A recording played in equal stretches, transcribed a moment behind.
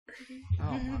Oh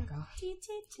my god.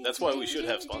 That's why we should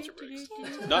have sponsor breaks.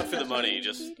 Not for the money,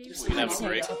 just we can have a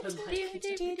break.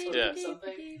 Yeah.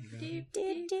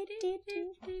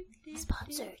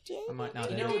 Sponsored. I might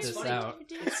not edit this out.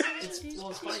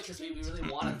 It's funny because we really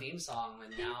want a theme song,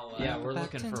 and now Yeah, we're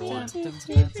looking for one.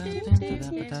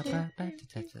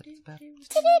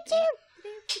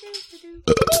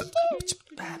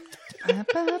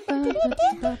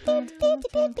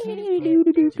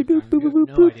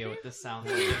 No idea what this sounds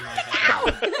like in my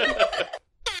head.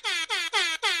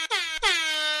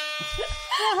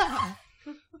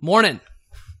 Morning,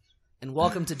 and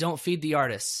welcome to Don't Feed the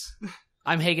Artists.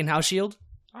 I'm Hagen Hauschild.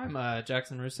 I'm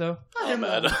Jackson Russo. I'm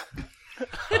Adam.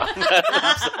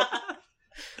 That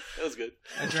was good.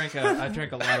 I drank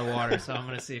a lot of water, so I'm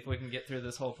going to see if we can get through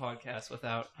this whole podcast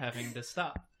without having to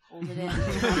stop. Hold it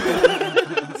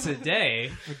in.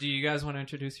 Today, do you guys want to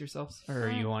introduce yourselves, or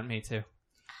you want me to?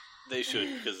 They should,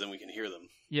 because then we can hear them.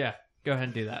 Yeah, go ahead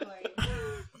and do that.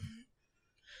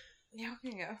 Yeah, we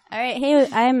can go. All right, hey,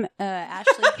 I'm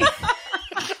Ashley.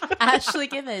 Ashley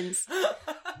Gibbons.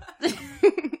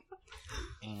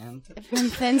 And From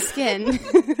Thin Skin.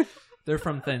 They're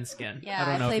from Thin Skin. Yeah, I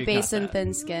don't know play if you bass caught in that.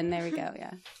 Thin Skin. There we go,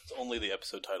 yeah. It's only the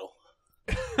episode title.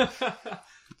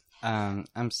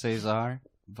 I'm Cesar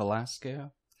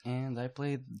Velasco, and I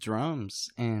play drums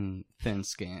in Thin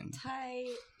Skin. Tight.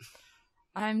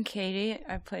 I'm Katie.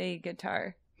 I play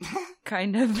guitar.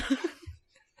 Kind of.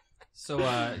 So,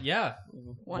 yeah,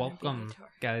 Wanna be welcome, guitar.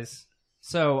 guys.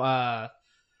 So, I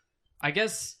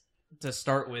guess to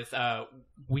start with,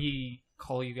 we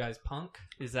call you guys punk.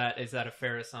 Is that a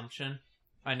fair assumption?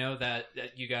 I know that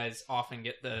you guys often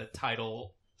get the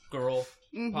title girl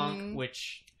punk,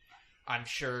 which I'm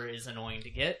sure is annoying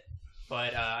to get,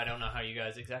 but I don't know how you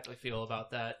guys exactly feel about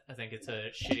that. I think it's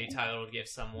a shitty title to give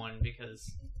someone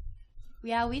because...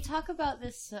 Yeah, we talk about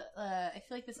this, I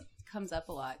feel like this comes up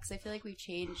a lot, because I feel like we've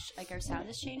changed, like our sound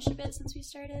has changed a bit since we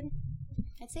started.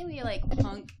 I'd say we like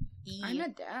punk-y. I'm a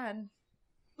dad.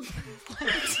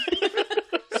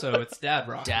 So it's dad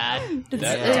rock. Dad.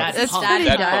 Dad It's punk. pretty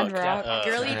Dad dad punk, rock.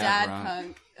 Girly Dad dad rock.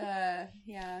 punk.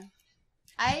 Yeah.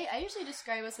 I usually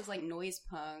describe us as like noise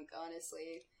punk,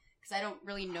 honestly, because I don't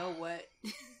really know what.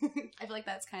 I feel like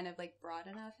that's kind of like broad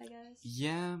enough, I guess.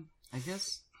 Yeah, I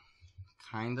guess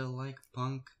kind of like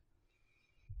punk.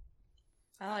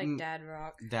 I like dad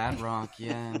rock. Dad rock,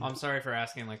 yeah. I'm sorry for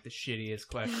asking like the shittiest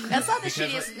question. That's not the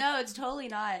Because, shittiest. like, No, it's totally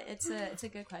not. It's a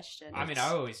good question. I mean, I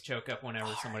always choke up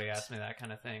whenever somebody asks me that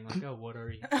kind of thing. Like, oh, what are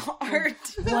you? Art.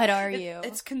 What are you?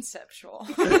 It's conceptual.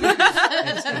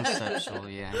 It's conceptual,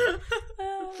 yeah.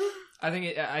 I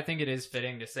think it is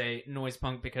fitting to say noise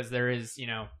punk because there is,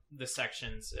 the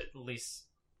sections, at least,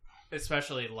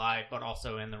 especially live, but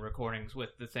also in the recordings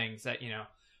with the things that,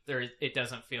 it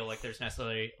doesn't feel like there's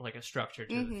necessarily like a structure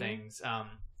to the things.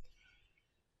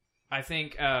 I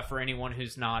think for anyone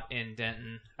who's not in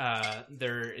Denton,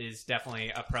 there is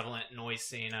definitely a prevalent noise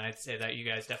scene. And I'd say that you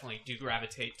guys definitely do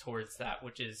gravitate towards that,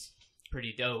 which is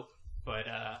pretty dope. But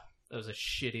that was a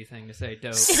shitty thing to say,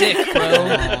 dope. Sick,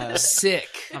 bro. Sick.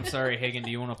 I'm sorry, Hagen,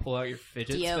 do you want to pull out your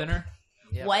fidget Dope. spinner?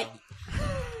 Yeah, What?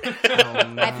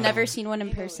 Oh, no. I've never seen one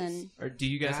in person. Or do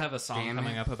you guys God have a song damn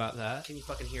coming it. up about that? Can you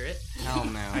fucking hear it? Hell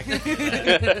no.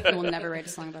 I will never write a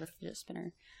song about a fidget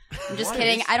spinner. I'm just What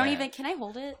kidding. is I don't that? even. Can I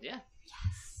hold it? Yeah.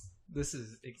 This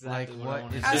is exactly Like, what I what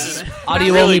wanted is to This say. is Audio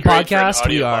really only great for an podcast.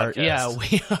 We audio are. podcast. Yeah,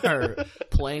 we are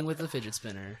playing with the fidget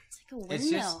spinner. It's like a It's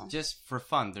windmill. just for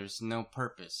fun. There's no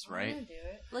purpose, right?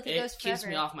 Look, it It goes keeps forever.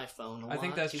 me off my phone a lot. I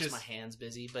think that's keeps just- my hands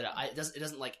busy, but it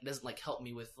doesn't help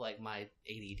me with like my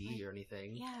ADD or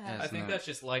anything. Yeah. Yeah. I think no- that's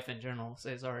just life in general,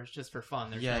 Cesar. It's just for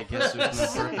fun. There's Yeah, no I guess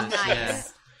there's no purpose. Nice. Yeah.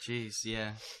 Jeez,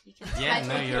 yeah. You can Yeah, touch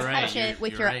no, it, you you're can right. touch it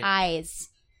with You're your right. eyes.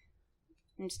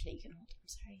 I'm just kidding. You can hold it. I'm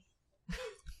sorry.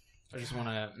 I just want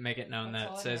to make it known That's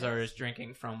that all it Cesar is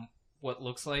drinking from what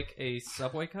looks like a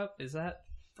Subway cup. Is that?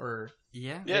 Or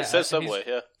Yeah. Yeah, Yeah, it says he's- Subway,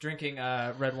 yeah. drinking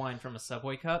red wine from a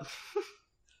Subway cup.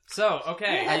 So,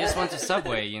 okay. I just went to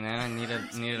Subway, I needed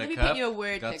Let a me cup. paint you a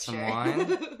word got picture. some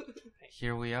wine.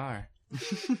 Here we are.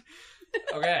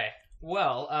 Okay.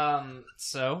 Well,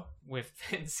 so with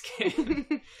Thin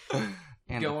Skin,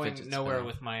 And the going fidget nowhere spinner.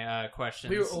 with my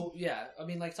questions. I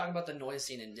mean, like talking about the noise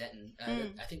scene in Denton.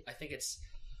 I think it's.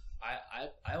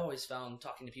 I always found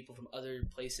talking to people from other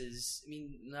places. I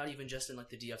mean, not even just in like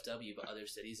the DFW, but other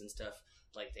cities and stuff.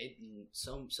 Like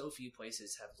so few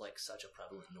places have like such a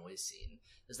prevalent noise scene.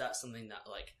 Is that something that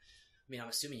like? I mean, I'm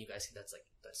assuming you guys think that's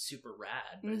super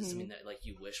rad. But is it something that like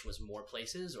you wish was more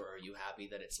places, or are you happy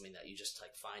that it's something that you just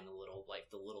like find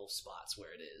the little spots where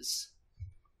it is?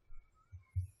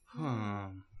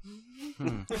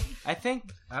 I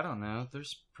think, I don't know,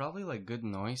 there's probably like good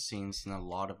noise scenes in a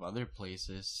lot of other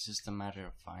places. It's just a matter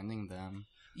of finding them.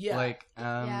 Yeah. Like,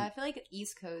 yeah, I feel like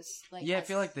East Coast. Like yeah, I has,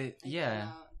 feel like they, like, yeah, come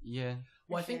out. yeah.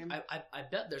 Well, I For think sure. I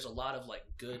bet there's a lot of like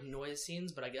good noise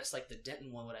scenes, but I guess like the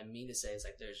Denton one, what I mean to say is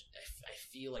like I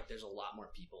feel like there's a lot more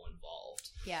people involved.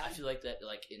 Yeah, I feel like that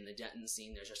like in the Denton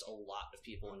scene, there's just a lot of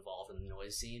people involved in the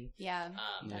noise scene. yeah.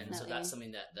 And so Definitely. that's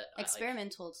something that I, like,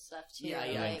 Experimental stuff too. Yeah,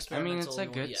 yeah, like, I mean, it's a experimental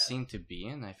good noise, yeah. scene to be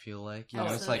in, I feel like. You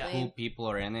know, it's like Absolutely. cool people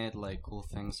are in it, like cool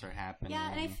things are happening.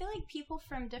 yeah, and I feel like people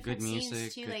from different Good music,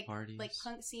 scenes too, good like parties.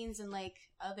 punk scenes and like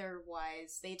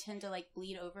otherwise, they tend to like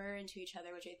bleed over into each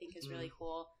other, which I think is really cool.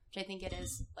 Which I think it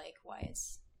is like why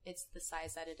it's the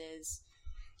size that it is,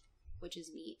 which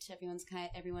is neat.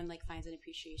 Everyone like finds an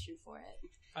appreciation for it.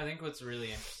 I think what's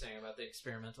really interesting about the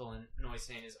experimental and noise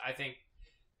scene is I think,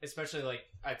 especially like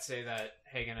I'd say that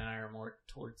Hagen and I are more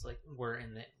towards like we're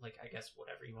in the like I guess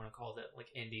whatever you want to call it, like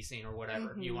indie scene or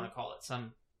whatever you want to call it,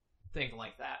 something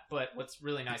like that. But what's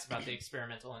really nice about the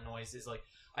experimental and noise is like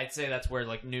I'd say that's where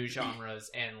like new genres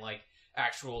and like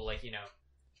actual like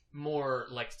more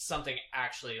like something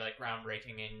actually like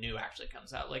groundbreaking and new actually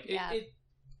comes out. Like it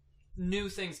new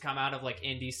things come out of like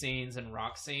indie scenes and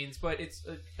rock scenes, but it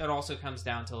also comes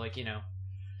down to like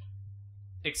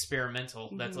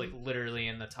experimental. That's like literally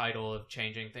in the title of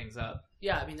changing things up.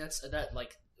 Yeah, I mean that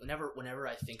like whenever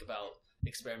I think about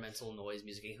experimental noise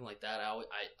music, anything like that, I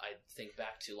think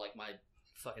back to like my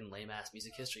fucking lame ass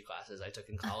music history classes I took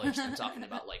in college. And talking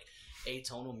about like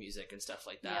atonal music and stuff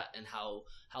like that, and how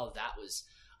that was.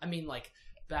 I mean, like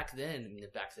back then,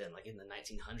 like in the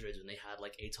 1900s, when they had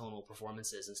like atonal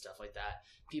performances and stuff like that,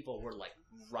 people were like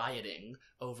rioting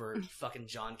over fucking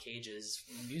John Cage's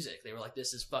music. They were like,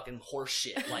 "This is fucking horse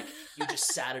shit. Like, you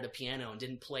just sat at a piano and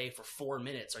didn't play for 4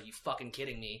 minutes. Are you fucking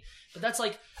kidding me?" But that's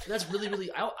really, really.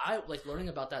 I like learning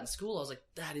about that in school. I was like,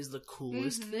 that is the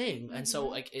coolest thing. And so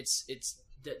like it's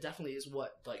that definitely is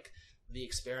what like the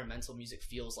experimental music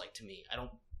feels like to me.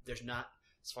 There's not,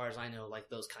 as far as I know, like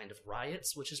those kind of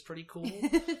riots, which is pretty cool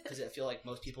because I feel like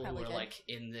most people who are like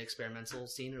in the experimental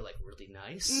scene are like really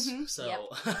nice. So,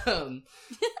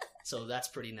 so that's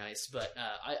pretty nice. But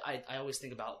I always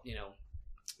think about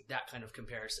that kind of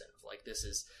comparison of like this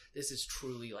is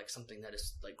truly like something that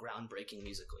is like groundbreaking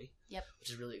musically. Yep, which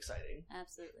is really exciting.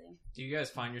 Absolutely. Do you guys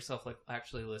find yourself like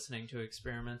actually listening to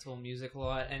experimental music a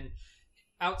lot? And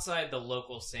outside the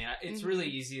local scene, it's really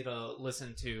easy to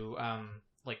listen to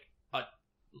like a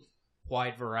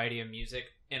wide variety of music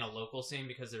in a local scene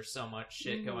because there's so much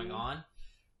shit going on.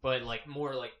 But like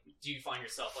more like, do you find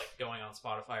yourself like going on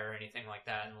Spotify or anything like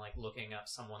that and like looking up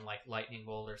someone like Lightning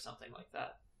Bolt or something like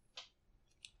that?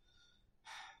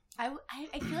 I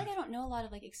feel like I don't know a lot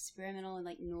of like experimental and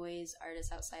like noise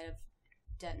artists outside of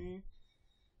Denton,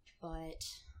 but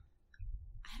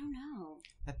I don't know.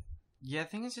 Yeah, I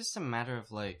think it's just a matter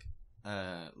of like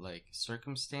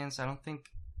circumstance. I don't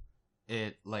think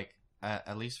it like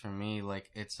at least for me, like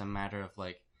it's a matter of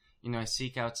like, I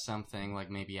seek out something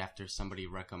like maybe after somebody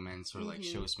recommends or like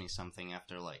shows me something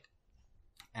after like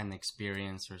an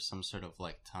experience or some sort of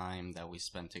like time that we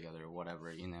spent together or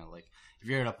whatever, like if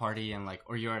you're at a party and like,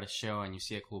 or you're at a show and you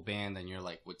see a cool band and you're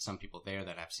like with some people there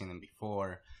that have seen them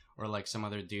before, or like some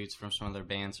other dudes from some other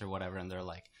bands or whatever, and they're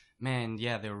like, man,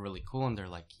 yeah, they were really cool, and they're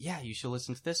like, yeah, you should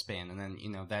listen to this band, and then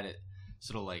that it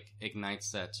sort of like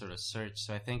ignites that sort of search.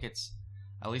 So I think it's,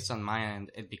 at least on my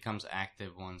end, it becomes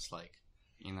active once like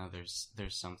there's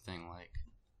something like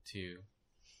to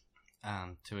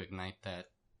ignite that.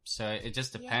 So it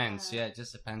just depends. Yeah, it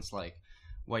just depends like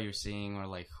what you're seeing or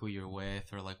like who you're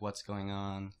with or like what's going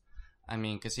on. I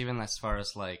mean, because even as far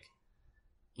as like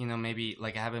maybe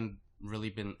like I haven't really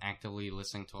been actively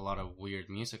listening to a lot of weird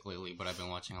music lately, but I've been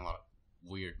watching a lot of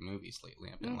weird movies lately.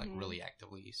 I've been like really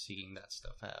actively seeking that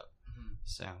stuff out.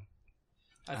 So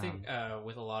I think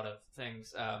with a lot of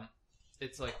things,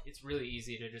 it's like it's really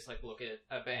easy to just like look at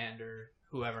a band or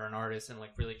whoever, an artist, and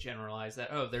like really generalize that,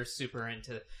 oh, they're super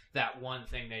into that one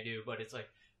thing they do. But it's like,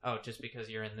 oh, just because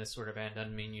you're in this sort of band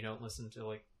doesn't mean you don't listen to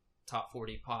like top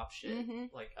 40 pop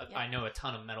shit. Like I know a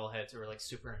ton of metalheads who are like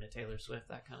super into Taylor Swift,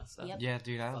 that kind of stuff. Yeah,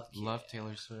 dude, I love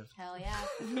Taylor Swift. Hell yeah.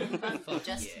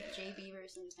 Just Jay Bieber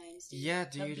sometimes. Dude. Yeah,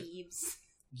 dude. The Biebs.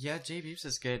 Yeah, Jay Biebs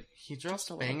is good. He drops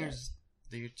bangers.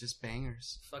 Dude, just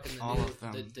bangers. Fucking all of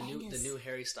them. The new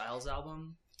Harry Styles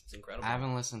album. It's incredible. I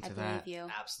haven't listened to that. You.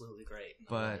 Absolutely great.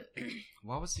 But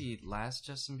what was the last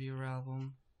Justin Bieber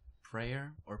album?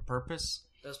 Prayer or Purpose?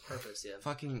 That was purpose, yeah.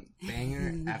 Fucking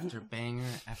banger after banger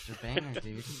after banger,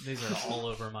 dude. These are all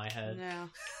over my head. No.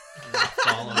 I'm not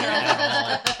following it at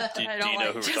all. Do I you don't know like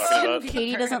who we're Justin talking about? Bieber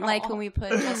Katie doesn't at like all. when we put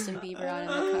Justin Bieber on in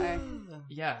the car.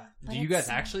 Yeah. But Do you it's guys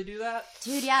so- actually do that?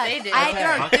 Dude, yeah. They do.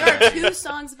 There are 2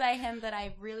 songs by him that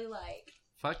I really like.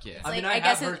 Fuck yeah. I mean, like, I I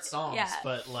guess have heard it's- songs, yeah.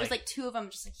 but like, There's like 2 of them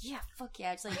just like, yeah, fuck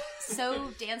yeah. It's like so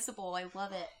danceable. I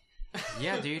love it.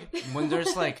 Yeah, dude. When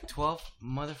there's like 12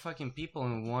 motherfucking people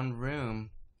in one room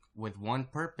with one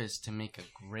purpose to make a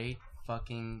great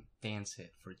fucking dance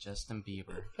hit for Justin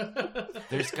Bieber,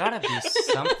 there's gotta be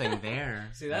something there.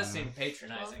 see, that you know? seemed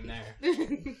patronizing there.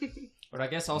 But I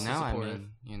guess also No, I supportive. mean,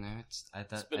 you know, it's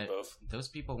It's been both. those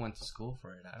people went to school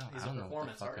for it. He's I a don't know what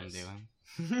the performance fuck artist.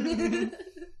 I'm doing.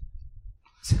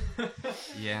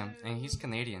 Yeah, and he's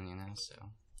Canadian, you know, so.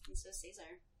 And so Cesar.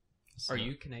 so Are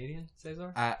you Canadian,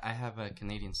 Cesar? I have a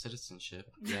Canadian citizenship.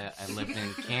 Yeah, I lived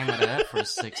in Canada for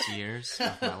 6 years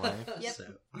of my life. Yep. So,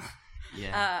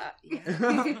 yeah.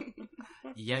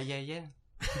 Yeah. Yeah.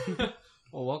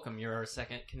 Well, welcome. You're our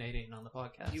second Canadian on the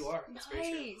podcast. You are. That's very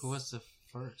true. Nice. Who was the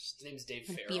first? His name's Dave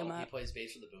Beat Farrell. him He up. plays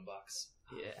bass for the Boombox.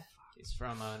 Yeah. He's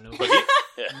from But he,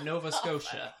 yeah. Nova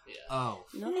Scotia. Yeah. Oh.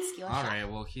 No, that's Scotia.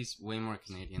 Alright, well, he's way more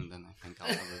Canadian than I think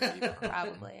I'll ever be.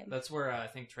 Probably. That's where I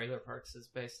think Trailer Parks is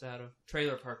based out of.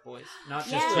 Trailer Park Boys. Not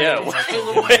just Yeah. Yeah, Trailer Park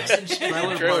Trailer Boys. Parks and shit.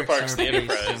 Trailer Parks, are the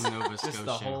based Enterprise. in Nova Just the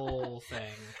Scotia. whole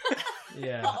thing.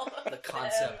 Yeah. The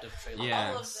concept of trailer.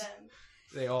 Yeah. All of them.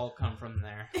 They all come from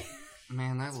there.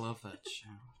 Man, I love that show.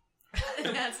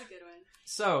 That's a good one.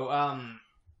 So,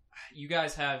 you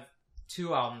guys have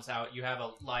 2 albums out. You have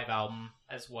a live album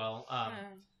as well.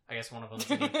 I guess one of them's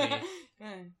an EP.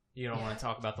 You don't want to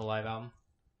talk about the live album?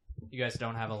 You guys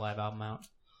don't have a live album out?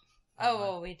 Oh,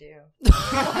 well, we do. What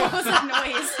was that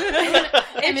noise?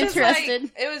 I'm It's just interested.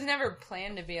 like, it was never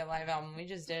planned to be a live album. We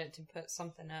just did it to put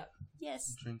something up.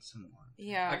 Yes. Drink some more.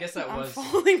 Yeah. I guess that I'm was-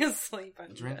 falling asleep. I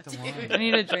Drink the do. wine. I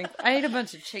need a drink. I ate a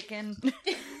bunch of chicken.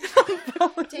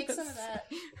 Take some of that.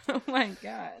 Oh my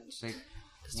god. It's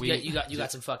like, You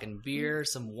got some fucking beer,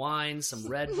 some wine, some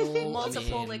Red Bull,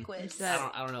 Multiple I mean, liquids.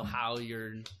 I don't know how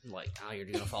you're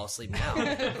gonna fall asleep now.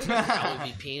 You'll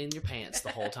probably be peeing your pants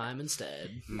the whole time instead.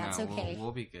 That's no, okay.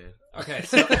 We'll be good. Okay,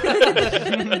 so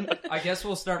I guess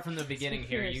we'll start from the beginning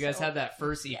here. You guys had that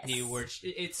first EP, Yes. which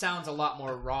it sounds a lot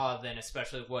more raw than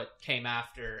especially what came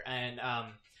after, and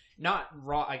not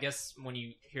raw. I guess when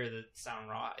you hear the sound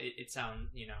raw, it sounds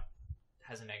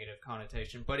has a negative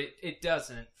connotation, but it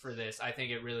doesn't for this. I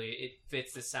think it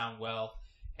fits the sound well,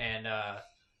 and I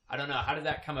don't know, how did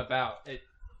that come about? It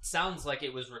sounds like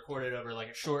it was recorded over like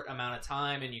a short amount of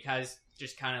time, and you guys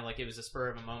just kind of like it was a spur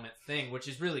of a moment thing, which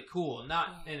is really cool, not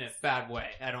in a bad way.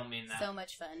 I don't mean that. So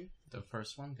much fun. The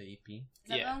first one, the EP? Is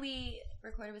that Yeah. one we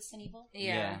recorded with Sin Evil?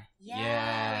 Yeah.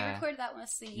 Yeah, we recorded that one with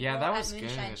Sin Evil Yeah, that was at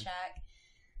Moonshine good. Shack.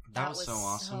 That was so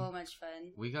awesome. So much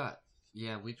fun. We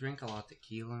drank a lot of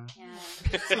tequila.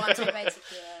 Yeah. Sponsored by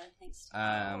tequila. Thanks.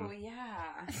 Oh,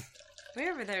 yeah. We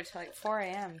were over there till like 4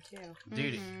 a.m. too.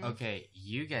 Dude, Mhm. okay,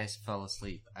 you guys fell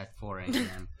asleep at 4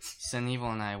 a.m. Sun Evil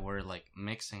and I were like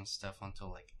mixing stuff until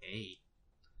like 8.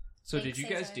 So Thanks, did you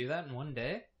guys Cesar. do that in one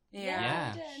day?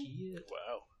 Yeah. we did. Shit.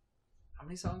 Wow. How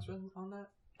many songs were on that?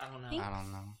 I don't know. Think- I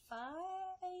don't know. 5?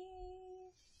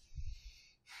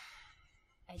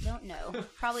 I don't know.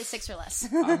 Probably 6 or less.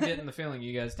 I'm getting the feeling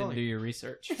you guys didn't do your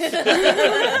research.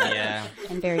 Yeah.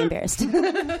 I'm very embarrassed.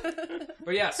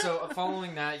 But yeah, so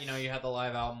following that, you had the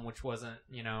live album, which wasn't,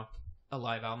 a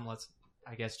live album. Let's,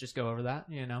 I guess, just go over that,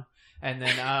 And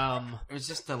then, It was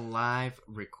just a live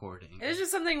recording. It was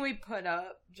just something we put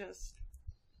up. Just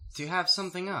To have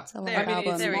something up. It's a There- live I mean,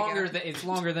 album. There we go. it's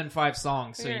longer than 5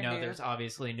 songs, so We're here. there's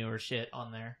obviously newer shit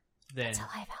on there. Then, It's a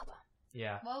live album.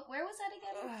 yeah. Well, where was that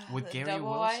again? With the Gary double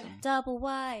Wilson. wide. Double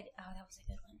Wide. Oh, that was a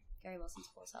good one. Gary Wilson's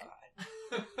cool as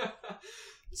hell.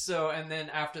 So, and then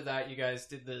after that, you guys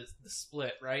did the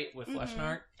split, right, with Mhm.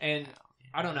 Fleshnart? And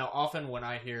I don't know, often when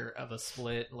I hear of a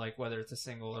split, like whether it's a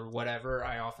single or whatever,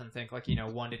 I often think like,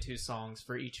 1 to 2 songs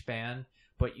for each band.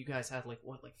 But you guys had like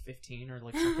 15 or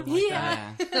like something like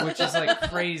Yeah. that? Which is like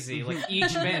crazy. Like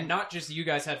each band, not just you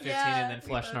guys had 15 Yeah, and then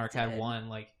we both Fleshnart had did. 1.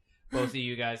 Like both of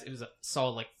you guys, it was a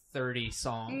solid like 30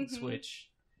 songs, Mhm. which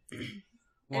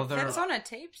Well, it they're fits on a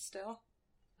tape still.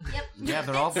 Yep. yeah,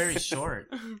 they're all very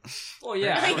short. well,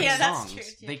 yeah, Very short Yeah, that's songs. true,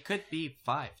 too. They could be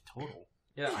 5 total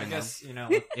yeah. I I know. guess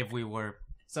if we were,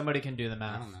 somebody can do the I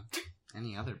math. don't know,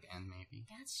 any other band maybe.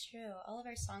 That's true. All of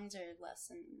our songs are less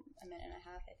than a minute and a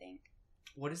half, I think.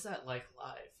 What is that like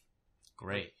live?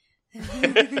 Great.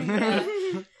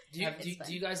 Do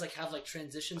you guys like have like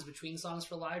transitions between songs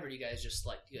for live, or do you guys just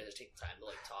take time to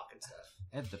like talk and stuff?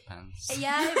 It depends.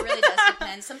 Yeah, it really does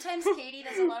depend. Sometimes Katie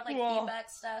does a lot of like feedback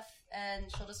stuff, and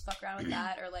she'll just fuck around with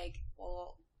that, or like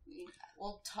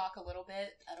we'll talk a little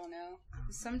bit. I don't know.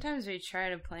 Sometimes we try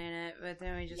to plan it, but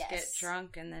then we just get Yes.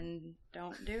 drunk and then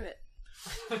don't do it.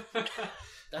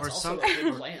 That's Or also some- a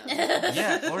good plan.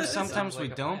 Yeah, or That sometimes sounds we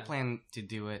like a don't plan. plan to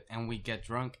do it, and we get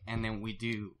drunk, and then we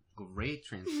do great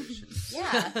transitions.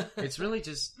 Yeah. It really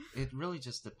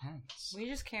just depends. We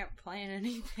just can't plan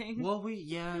anything. Well,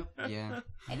 yeah.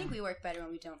 I think we work better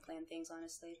when we don't plan things,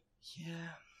 honestly. Yeah.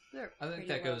 We're I think pretty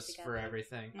that well goes for together.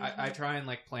 everything. Mhm. I try and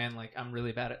like plan, like I'm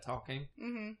really bad at talking,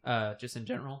 Mm-hmm. just in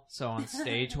general. So on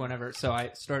stage, whenever, so I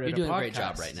started. You're doing a a great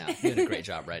job podcast. right now. You're doing a great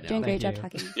job right now. Doing a great Thank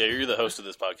job you. talking. Yeah, you're the host of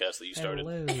this podcast that you started.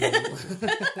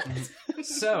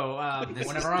 So This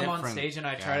whenever is I'm on different, stage and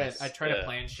I guys. try to Yeah.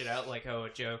 plan shit out like a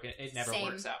joke, it never Same.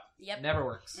 works out. Yep. Never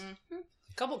works. Mm-hmm.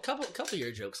 Couple of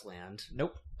your jokes land.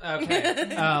 Nope. Okay.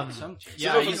 Yeah, Some,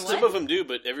 I of used, them, some of them do,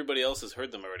 but everybody else has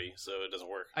heard them already, so it doesn't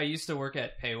work. I used to work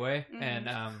at Payway, Mhm.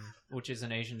 and which is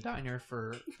an Asian diner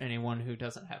for anyone who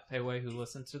doesn't have Payway who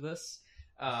listens to this.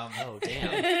 Oh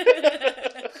damn!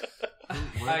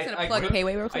 I Plug cook-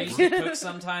 Payway real I quick. used to cook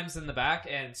sometimes in the back,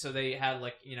 and so they had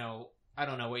like I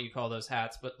don't know what you call those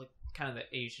hats, but like kind of the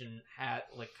Asian hat,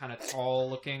 like kind of tall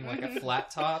looking, like a flat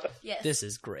top. Yes. This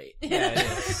is great. Yeah, it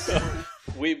is.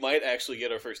 We might actually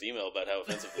get our first email about how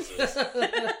offensive this is.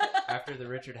 After the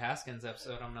Richard Haskins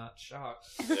episode, I'm not shocked.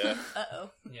 Yeah.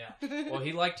 Uh-oh. Yeah. Well,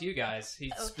 he liked you guys. He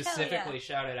Oh, hell specifically yeah.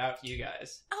 shouted out to you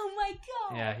guys. Oh my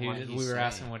god. Yeah, What did he we were say?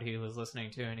 asking what he was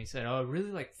listening to, and he said, "Oh, I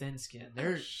really like Thin Skin. Oh,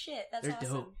 They're shit, that's they're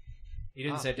awesome. dope." He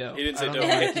didn't Oh. say dope. He didn't I say don't dope. know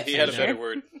why he keeps He had a saying better dope.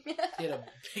 word. You had a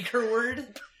bigger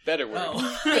word. Better word.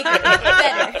 Oh.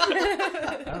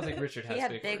 I don't think Richard has He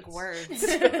had big words.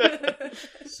 words.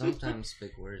 Sometimes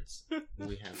big words.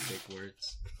 We have big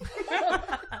words.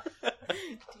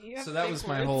 Do you have So that big was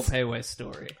my words? whole Payway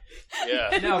story.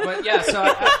 Yeah. No, but yeah. So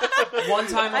one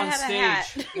time I on had a hat.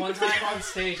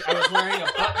 stage, I was wearing a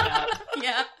button up,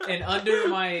 Yeah. and under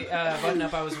my button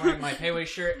up, I was wearing my Payway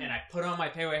shirt, and I put on my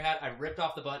Payway hat. I ripped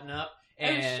off the button up,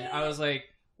 and shit. I was like,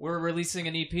 "We're releasing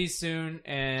an EP soon,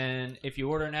 and if you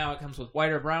order now, it comes with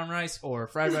white or brown rice or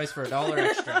fried rice for $1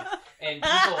 extra." And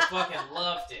people fucking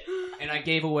loved it. And I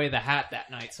gave away the hat that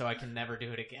night, so I can never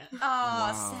do it again. Oh,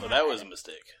 Wow. sad. Well, that was a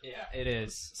mistake. Yeah, it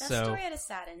is. That So story had a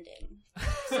sad ending.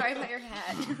 Sorry about your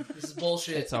hat. This is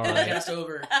bullshit. It's all right. Podcast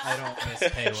over. I don't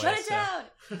miss Payway. Shut it so.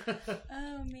 down.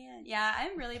 Oh man, yeah,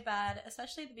 I'm really bad,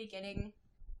 especially at the beginning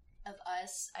of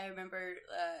us. I remember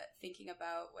thinking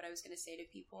about what I was going to say to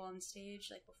people on stage,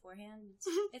 like beforehand.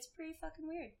 It's pretty fucking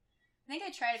weird. I think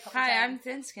I tried a couple Hi, I'm times.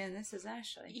 Thin Skin. This is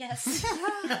Ashley. Yes.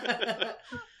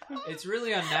 It's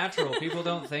really unnatural. People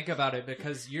don't think about it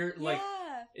because you're like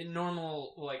Yeah. in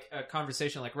normal like a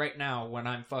conversation like right now when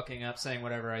I'm fucking up saying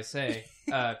whatever I say,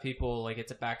 people like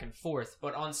it's a back and forth.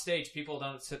 But on stage, people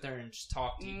don't sit there and just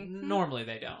talk to you. Mhm. Normally,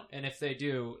 they don't, and if they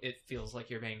do, it feels like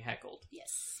you're being heckled.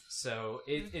 Yes. So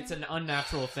it's an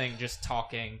unnatural thing just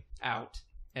talking out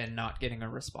and not getting a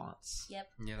response. Yep.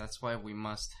 Yeah, that's why we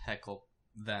must heckle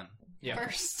them. Yeah.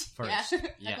 First. First, Yeah.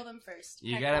 yeah. Heckle them first.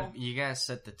 You Heckle. gotta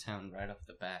set the tone right off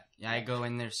the bat. Yeah, I go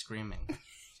in there screaming,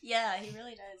 Yeah, he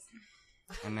really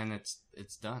does. and then it's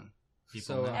done. People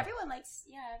So, know. Everyone likes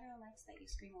that you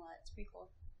scream a lot. It's pretty cool.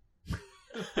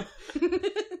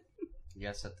 You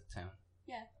gotta set the tone.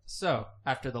 So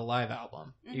after the live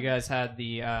album, you Mhm. guys had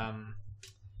the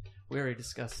we already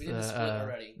discussed We did the split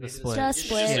already. The We did split. Just You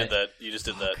split. just did that. You just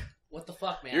did that. What the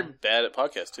fuck, man? You're bad at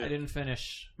podcasts I too. didn't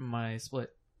finish my split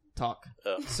talk.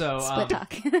 Oh. So Split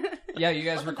talk. yeah, you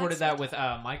guys Welcome recorded back, that with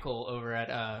Michael over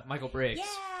at Michael Briggs,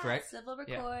 Yeah, correct? Civil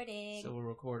Yeah. recording. Civil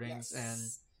Recordings, Yes. and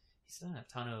he's done a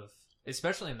ton of,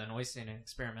 especially in the noise scene and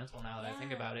experimental. Now that I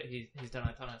think Yeah. about it, he's done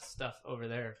a ton of stuff over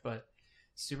there. But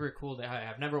super cool to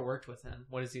I've never worked with him.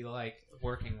 What is he like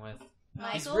working with?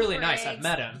 He's Michael really nice. I've Briggs,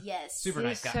 met him. Yes. Super He's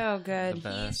nice guy. so The good.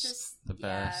 best, just- the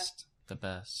yeah. best, the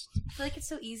best. I feel like it's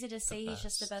so easy to say he's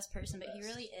just the best. best person, but he Best.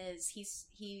 really is.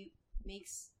 He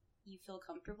makes you feel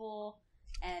comfortable,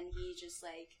 and he just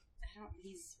like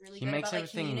he's really He good makes about like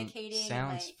everything communicating.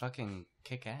 sounds and, like, fucking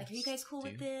kick ass. like, are you guys cool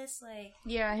with this? Like,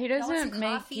 Yeah, he y'all want doesn't some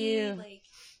make coffee? you. Like,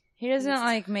 He doesn't makes us-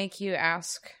 like make you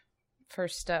ask for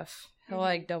stuff. He'll Mhm.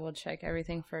 like double check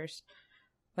everything first.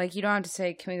 Like you don't have to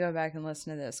say, "Can we go back and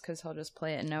listen to this?" Because he'll just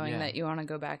play it knowing Yeah. that you want to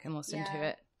go back and listen to Yeah.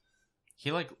 it.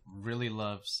 He like really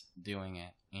loves doing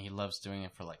it, and he loves doing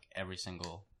it for like every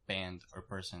single band or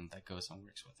person that goes and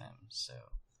works with him. So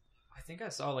I think I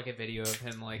saw like a video of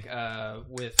him like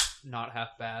with Not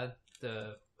Half Bad,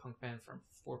 the punk band from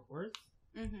Fort Worth.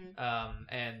 Mm-hmm.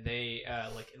 And they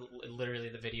literally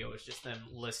the video was just them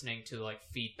listening to like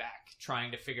feedback,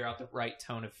 trying to figure out the right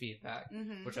tone of feedback,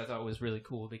 which I thought was really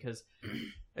cool because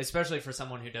especially for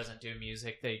someone who doesn't do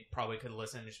music, they probably could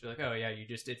listen and just be like, oh yeah, you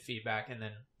just did feedback, and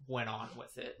then went on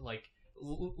with it. Like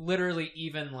literally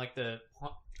even like the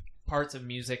parts of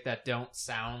music that don't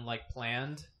sound like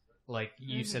planned, like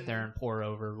you sit there and pour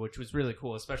over, which was really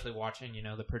cool, especially watching,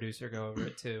 the producer go over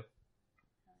it too.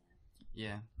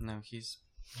 Yeah, no, he's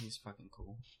fucking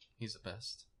cool. He's the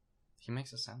best. He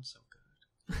makes it sound so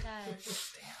good. It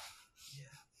does. Damn. Yeah.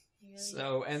 He really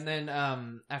So, does. and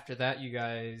then after that, you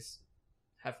guys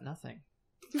have nothing.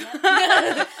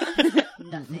 Yep.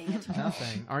 Nothing at all.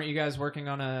 Nothing. Aren't you guys working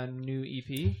on a new EP?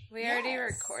 We already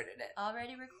Yes. recorded it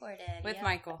Already recorded. with yep.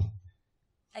 Michael,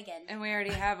 Again. and we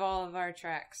already have all of our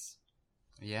tracks.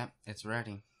 Yeah, it's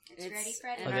ready. It's ready for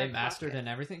it. in Are our they mastered pocket. and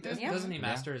everything? Yeah. Doesn't he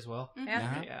master as well? Mhm.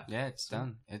 Yeah. Yeah. Yeah, it's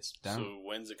done. It's done. So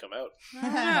when's it come out? I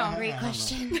don't know. Great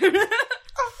question.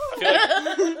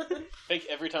 I think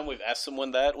every time we've asked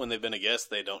someone that when they've been a guest,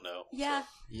 they don't know. Yeah.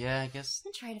 Yeah, I guess.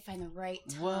 I'm trying to find the right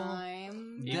Well,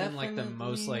 time. Even like the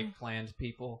most Definitely. like planned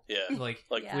people. Yeah. Like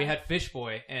Yeah. we had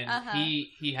Fishboy, and Uh-huh.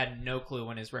 he had no clue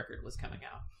when his record was coming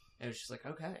out. It was just like,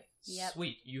 okay, Yep.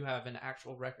 sweet, you have an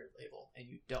actual record label, and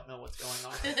you don't know what's going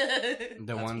on. The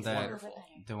That's one that wonderful.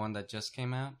 the one that just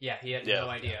came out Yeah, he had Yeah. no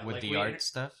idea with Like, the we art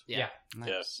stuff. Yeah, Nice.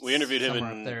 Yeah. We interviewed him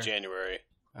Somewhere up in there. January,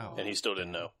 Oh, and he still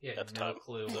didn't know he had at the no time.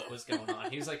 clue what was going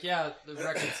on. He was like, yeah, the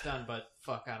record's done, but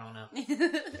fuck, I don't know.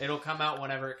 It'll come out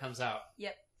whenever it comes out.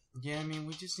 Yeah, I mean,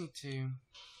 we just need to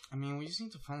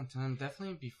find a time.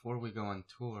 Definitely before we go on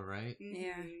tour, right?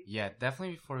 Yeah. Yeah,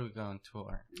 definitely before we go on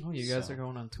tour. Oh, you guys So- are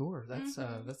going on tour. That's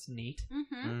Mhm. that's neat.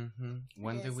 Mm-hmm. Mm-hmm.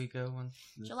 When It did is. we go on?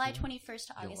 the July tour? 21st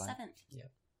to August July. 7th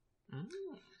Mm.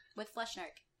 with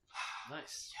Fleshnark.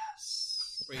 Nice.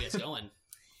 Yes. Where are you guys going?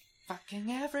 Fucking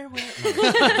everywhere.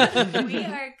 We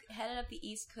are headed up the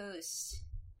East Coast.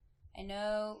 I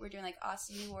know we're doing like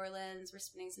Austin, New Orleans. We're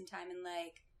spending some time in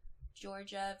like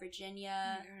Georgia,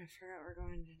 Virginia. I forgot we're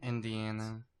going to.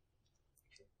 Indiana.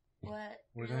 What?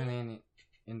 We're Really? going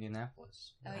to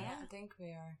Indianapolis. Oh I yeah. don't think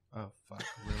we are. Oh fuck!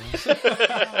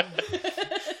 Really?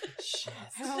 Shit.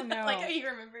 I don't know. Like how you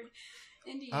remembered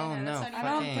Indiana. Oh, no, That's not I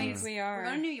even don't a think place. we We're are.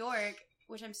 going to New York,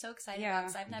 which I'm so excited Yeah. about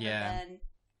because I've never Yeah. been.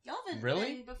 Y'all haven't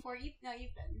Really? been before. No,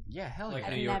 you've been. Yeah, hell Like yeah.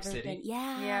 New I've York never City? been.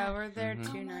 Yeah. Yeah, we're there Mhm. 2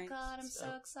 Oh my nights. god, I'm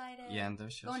so excited. Yeah, and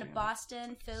those shows. Going to are-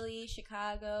 Boston, Philly,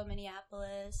 Chicago,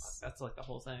 Minneapolis. That's like the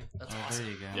whole thing. That's Oh, awesome.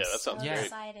 there you go. Yeah, that sounds so Yeah. great.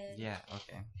 excited. Yeah.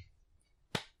 Okay.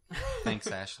 Thanks,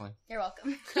 Ashley. You're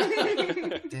welcome.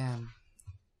 Damn.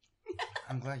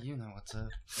 I'm glad you know what's up.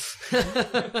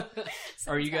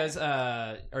 Are you guys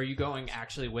are you going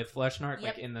actually with Fleshnark,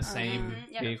 like Yep. in the same Mhm.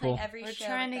 Yeah, vehicle? we're playing every We're show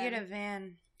trying to with get a them.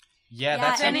 van. Yeah, Yeah,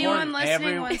 that's if anyone important.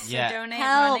 listening wants to donate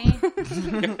Help.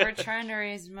 money, we're trying to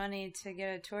raise money to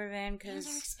get a tour van Vans are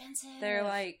because expensive. they're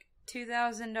like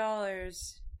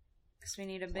 $2,000 because we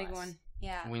need a big Plus. one.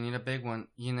 Yeah. We need a big one.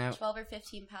 You know. 12 or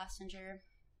 15 passenger.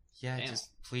 Yeah, Damn. just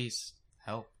please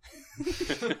help.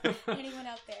 Anyone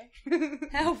out there?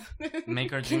 Help!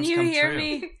 Make our Can dreams you come hear true.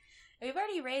 me? We've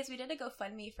already raised. We did a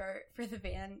GoFundMe for the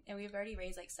van, and we've already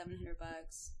raised like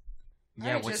 $700. Yeah,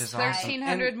 Alright, which just is awesome.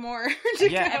 1,300 And- more.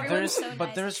 Yeah, Everyone's there's so but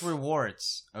nice. there's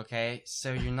rewards, okay?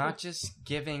 So you're not just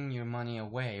giving your money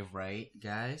away, right,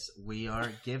 guys? We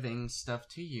are giving stuff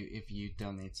to you if you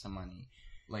donate some money,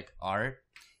 like art.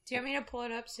 Do you want me to pull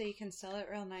it up so you can sell it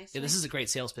real nicely? Yeah, this is a great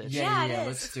sales pitch. Yeah, it is. Let's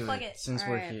Let's do plug it. it. Since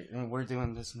Alright. we're here, we're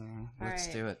doing this now. Let's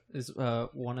Alright. do it. Is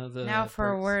one of the Now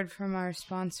for a perks. word from our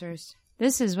sponsors.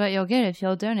 This is what you'll get if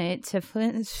you'll donate to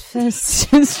Flint's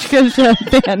subscription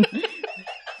band.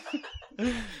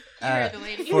 the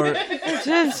lady.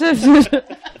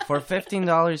 For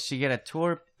 $15, you get a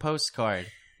tour postcard.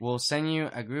 We'll send you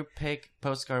a group pic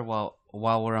postcard while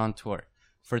we're on tour.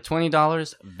 For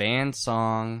 $20, van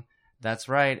song. That's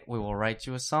right. We will write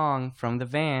you a song from the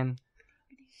van.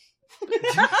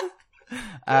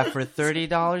 For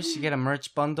 $30, you get a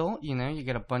merch bundle. You know, you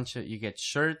get you get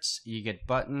shirts, you get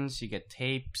buttons, you get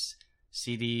tapes,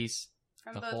 CDs,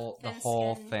 From the both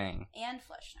whole Thin Skin thing. and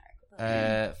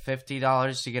Fleshnark.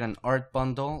 $50, you get an art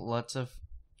bundle. Lots of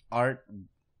art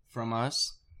from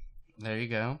us. There you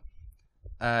go.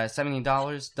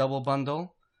 $70, double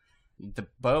bundle.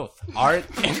 Both art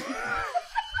and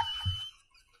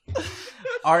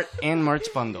art and merch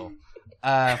bundle.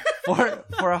 For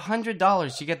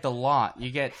 $100, you get the lot. You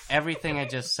get everything I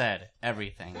just said.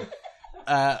 Everything.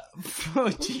 Oh,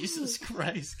 Jesus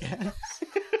Christ, guys.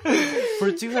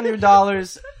 For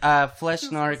 $200,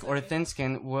 Fleshnark or Thin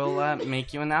Skin will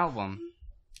make you an album.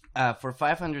 for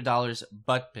 $500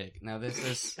 butt pic. Now this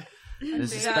is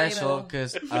special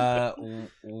because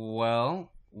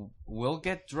we'll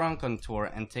get drunk on tour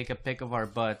and take a pic of our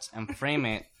butts and frame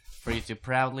it for you to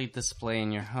proudly display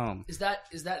in your home. Is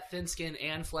that thin skin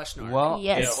and flesh narc? Well,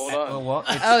 Yes. Yeah, hold on. well,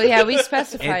 it's, Oh yeah, we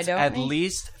specify, it's don't at we?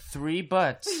 least 3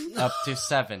 butts up to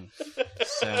 7.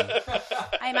 So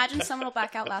I imagine someone will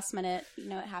back out last minute. You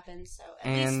know it happens. So at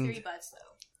And- least 3 butts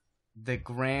though. the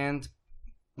grand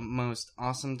most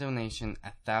awesome donation,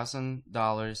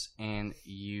 $1,000, and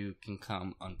you can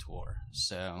come on tour.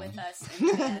 So With us in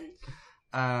Japan.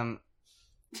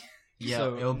 yeah,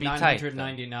 so it'll be tight. though.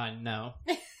 $999, no,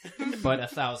 but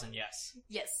 1,000, yes.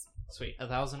 Yes, Sweet.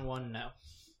 1,001, no.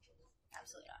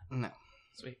 absolutely not. No.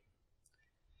 Sweet.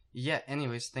 Yeah.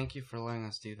 Anyways, thank you for letting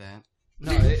us do that.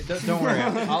 No, don't worry.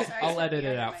 I'll Sorry, edit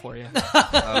it you're out right. for you.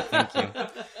 Oh, thank you.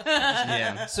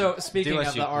 Yeah. So speaking Do as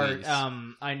of the you art,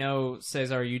 please. I know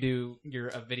Cesar, you're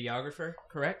a videographer,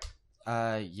 correct?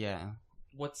 Yeah.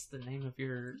 What's the name of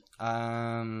your?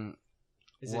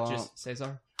 Is Well- it just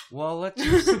Cesar? Well, let's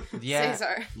just yeah,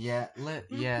 Cesar. yeah,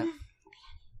 yeah.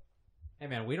 Hey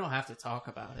man, we don't have to talk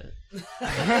about it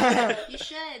You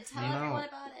should tell No. everyone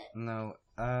about it. No.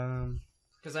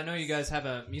 because I know you guys have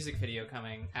a music video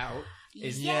coming out.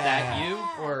 Is Yeah. that you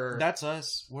or That's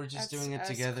us. We're just doing it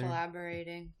together.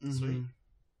 Collaborating. Mhm.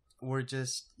 We're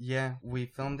just we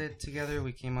filmed it together.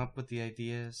 We came up with the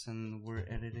ideas and we're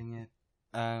editing it.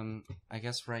 I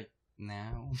guess right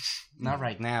now, not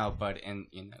right now, but in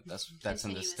that's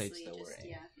in the states that we're in.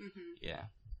 Yeah. Mm-hmm. Yeah.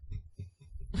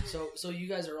 So you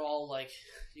guys are all like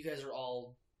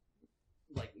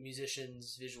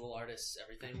musicians, visual artists,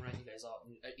 everything, right? You guys all,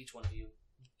 each one of you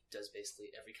does basically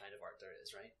every kind of art there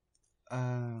is, right?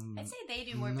 I'd say they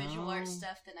do more visual art no.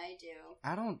 stuff than I do.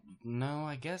 I don't know.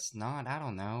 I guess not. I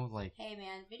don't know. Like Hey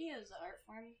man, video's an art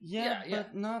form. yeah, Yeah,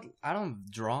 but not. I don't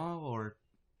draw or.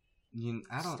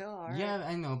 I don't. Still art. Yeah,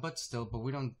 I know, but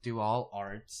we don't do all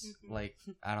arts. Mhm. Like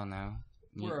I don't know.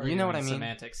 We're You know what I arguing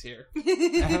mean? semantics here.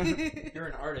 You're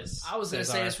an artist. I was gonna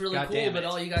Cesar. say it's really God cool, damn but it.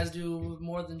 all you guys do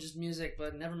more than just music.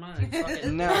 But never mind. Fuck it.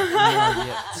 No,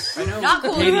 yeah. I know. Not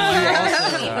cool. Katie, you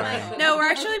also- Sorry. No, we're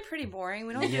actually pretty boring.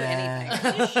 We don't do Yeah.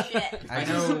 anything. Shit. I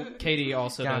know Katie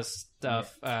also Yeah. does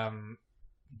stuff.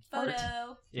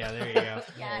 Photo. Yeah, there you go.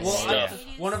 Yeah. Well, Stuff.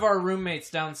 one of our roommates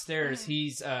downstairs,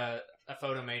 he's a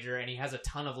photo major, and he has a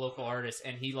ton of local artists.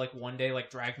 And he one day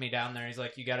dragged me down there. He's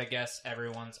like, "You gotta guess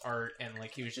everyone's art," and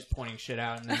he was just pointing shit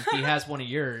out. And then he has one of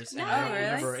yours, and I don't Oh, really?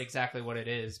 remember exactly what it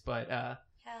is, but Hell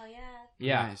yeah,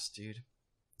 yeah. Nice, dude.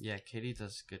 Yeah, Katie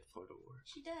does good photo work.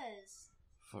 she does.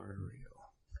 For real.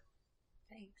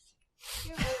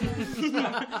 Thanks.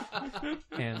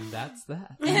 And that's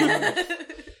that.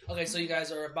 Okay, so you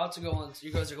guys are about to go on.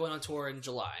 You guys are going on tour in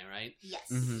July, right? Yes.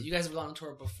 Mhm. You guys have gone on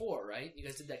tour before, right? You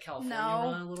guys did that California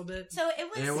No. run a little bit. So it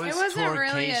was. It was It wasn't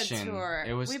really a tourcation. tour.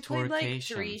 It was we played like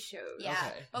tourcation. 3 shows. Yeah,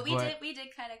 Okay. but But- we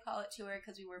did kind of call it tour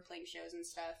because we were playing shows and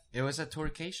stuff. It was a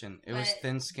tourcation. It was But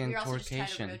thin we skin were also just trying to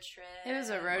tourcation. road trip. It was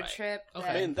a road Right. trip. Okay.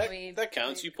 I mean, we- that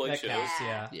counts. You played That shows.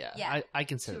 counts, yeah. Yeah. I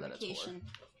consider that a tour. Tourcation.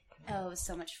 Oh, it was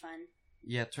so much fun.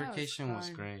 Yeah, was tourcation was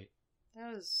fun. great.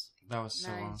 That was That was so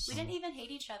Nice. awesome. We didn't even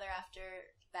hate each other after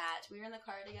that. We were in the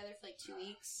car together for 2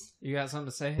 weeks. You got something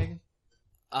to say, Hagen?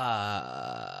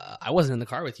 I wasn't in the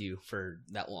car with you for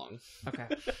that long. Okay.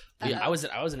 Yeah, I was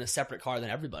in a separate car than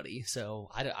everybody, so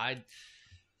I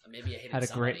maybe I hated Had a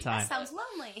great somebody. time. That sounds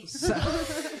lonely.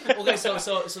 Okay, so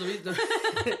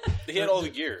the He had all the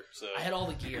gear, so I had all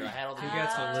the gear. I had all the You gear.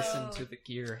 got to Oh. listen to the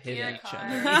gear hit Gear each car.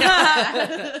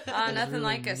 other. nothing really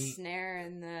like a neat. snare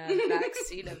in the back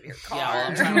seat of your car. Yeah, while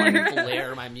I'm trying to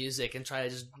blare my music and try to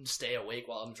just stay awake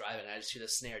while I'm driving. I just hear the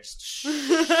snare just.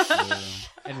 Yeah.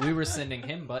 And we were sending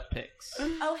him butt pics.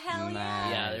 Oh hell yeah!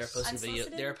 Nice. Yeah, they were posting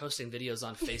Unsolicited? They were posting videos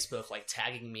on Facebook,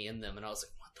 tagging me in them, and I was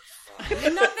like, "What the fuck?"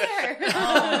 I'm not there.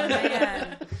 Oh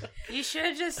man, you should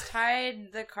have just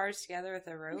tied the cars together with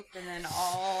a rope and then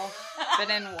all fit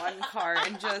in one car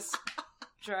and just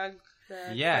drug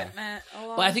the Yeah. equipment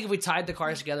along. Well, I think if we tied the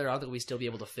cars together, I don't think we'd still be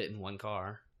able to fit in one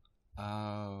car.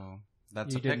 Oh,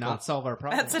 that's You a pickle. did not solve our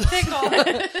problem. that's a pickle.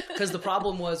 Because the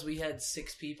problem was we had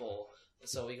 6 people,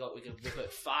 so we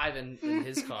put 5 in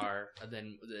his car, and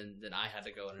then I had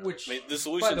to go in. Which- I mean, the By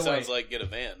solution the sounds way- like get a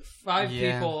van. 5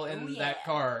 Yeah. people in Oh, that yeah.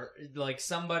 car.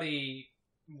 Somebody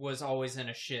was always in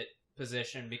a shit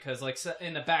position because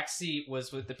in the back seat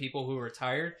was with the people who were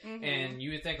tired, Mhm. and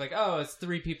you would think oh, it's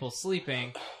 3 people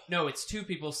sleeping. No, it's 2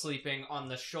 people sleeping on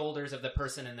the shoulders of the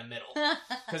person in the middle.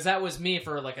 Because that was me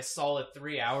for a solid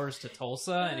 3 hours to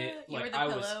Tulsa, and it You were the I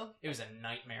was pillow. it was a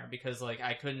nightmare because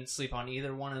I couldn't sleep on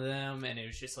either one of them, and it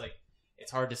was just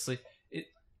it's hard to sleep.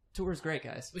 tour's great,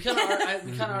 guys. We kind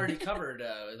of already covered.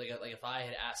 Like if I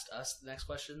had asked us the next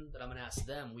question that I'm going to ask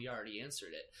them, we already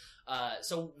answered it.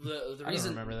 So the I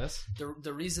reason don't remember this.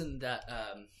 the reason that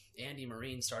Andy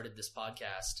Marine started this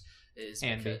podcast is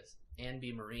Andy. because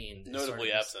Andy Marine Notably started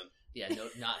this- absent. Yeah, no,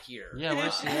 not here. Yeah,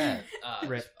 where's he at?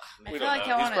 Rip. I We feel don't like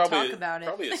know. I He's want to probably- talk about it.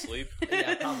 Probably asleep.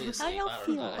 Yeah, probably asleep. y'all I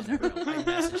don't know. I feel? never know. I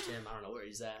messaged him. I don't know where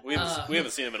he's at. We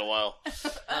haven't seen him in a while.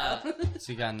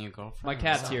 So you got a new girlfriend? My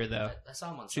cat's here, though. I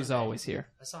saw him on She's Sunday. always here.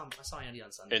 I saw Andy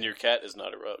on Sunday. And your cat is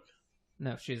not a rug.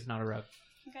 No, she's not a rug.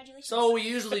 Congratulations. So we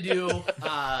usually do,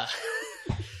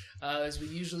 as we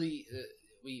usually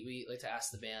we like to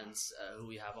ask the bands who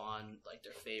we have on like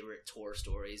their favorite tour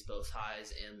stories, both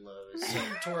highs and lows.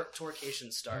 So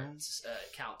tourcation starts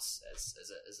counts as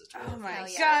a tour. Oh my Hell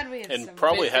yeah. god, we have And some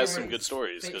probably favorite- has some good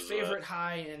stories. Cause, favorite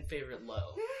high and favorite low.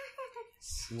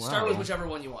 Wow. Start with whichever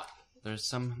one you want. There's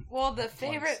some. Well, the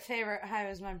favorite high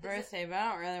was my birthday, but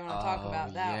I don't really want to talk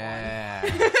about that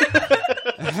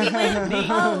yeah.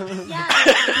 Oh,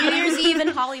 yeah. New Year's Eve in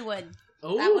Hollywood.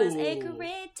 Oh, That was a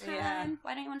great time. Yeah.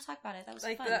 Why don't you want to talk about it? That was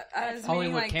one. Like fun. I was Hollywood,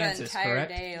 meeting like Kansas, the entire correct?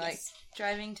 day, like Yes.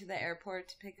 driving to the airport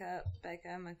to pick up Becca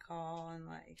McCall and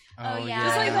like Oh, yeah.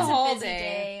 Just like it the was a whole busy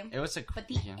day. It was a. But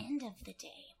the yeah. end of the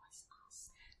day was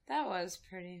awesome. that was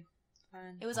pretty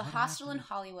fun. It was a What hostel in happened?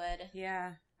 Hollywood.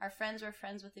 Yeah, Our friends were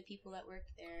friends with the people that worked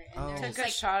there. And Oh. there took was a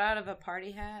like, shot out of a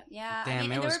party hat. yeah, Damn, I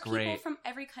mean, it and there was were people great. from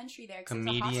every country there. 'Cause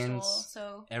Comedians. It's a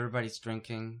hostel, Everybody's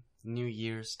drinking. New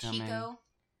Year's so coming.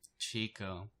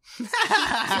 Chico. You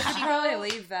should probably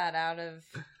leave that out of.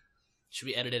 should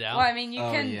we edit it out? Well, I mean, you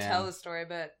Oh, can yeah. tell the story,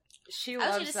 but she I was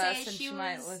loves gonna us say and she she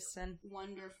might was- listen.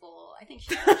 Wonderful. I think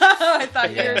she. I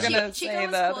thought Yeah. you were Chico gonna Chico say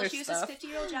was the cool. other She was stuff. this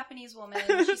 50-year-old Japanese woman.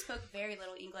 She spoke very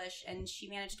little English, and she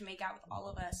managed to make out with all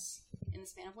of us in the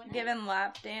span of one night. Giving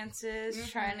lap dances,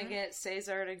 trying to Mhm. get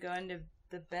Cesar to go into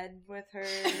the bed with her.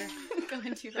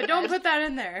 Going to the But don't bed. put that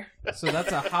in there. So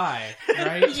that's a high,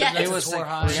 right? Yes. That's It a was tour like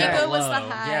high. Yeah. Chico was the Low.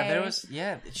 high. Yeah, there was.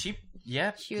 Yeah,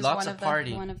 She was lots one of the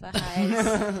party. one of the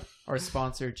highs. Our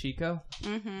sponsor, Chico.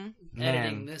 Mm-hmm.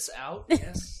 Editing Man. this out?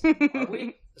 Yes. Are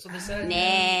we? That's what they said.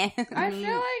 Nah. I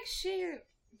feel like she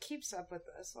keeps up with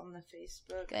us on the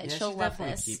Facebook. Good. Yeah, She'll she love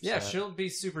definitely this. keeps Yeah, up. she'll be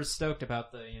super stoked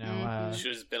about the,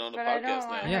 She's been on the But I podcast don't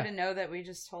want now. Yeah. her to know that we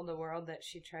just told the world that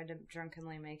she tried to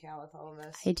drunkenly make out with all of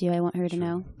us. I do. I want her to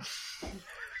know.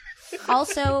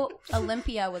 Also,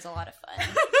 Olympia was a lot of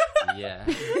fun. Yeah.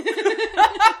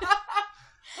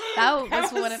 That was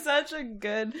That one was of. such a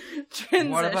good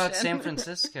transition. What about San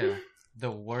Francisco?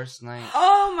 The worst night.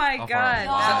 Oh my Of god, our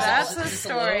now lives. that's a Is this the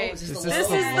story. low? Is this This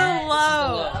the is low? the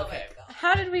low. Okay.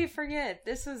 How did we forget?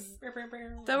 This is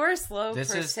the worst low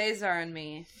This for is- Cesar and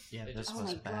me. Yeah, this Oh was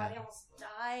my god! bad. I almost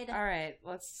died. All right,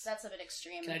 let's. That's a bit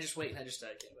extreme. Can I just wait? Can I just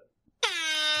can't.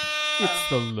 It's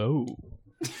the low.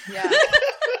 Yeah.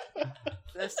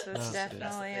 This was That's That's the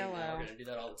definitely thing. a We're low. gonna do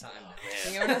that all the time.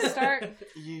 You want to start?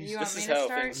 You, want This me is to how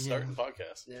start? things start in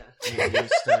podcasts. Yeah. you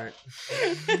start.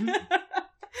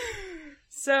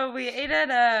 So we ate at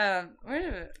a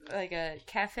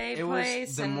cafe It place.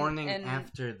 was the in- morning in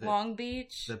after Long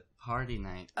Beach. the party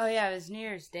night. Oh yeah, it was New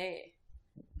Year's Day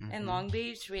in Mhm. Long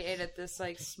Beach. We ate at this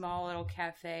like small little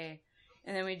cafe,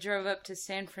 and then we drove up to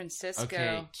San Francisco.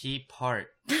 Okay, key part.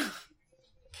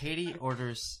 Katie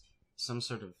orders some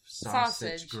sort of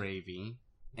sausage gravy,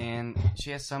 and she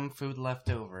has some food left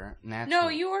over. No,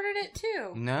 Naturally. you ordered it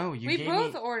too. No, you We gave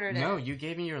both me, ordered No, it. you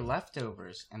gave me your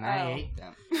leftovers, and Oh. I ate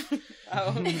them.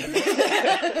 Oh.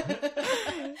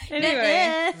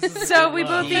 Anyway, so we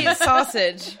both eat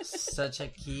sausage. Such a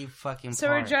key fucking So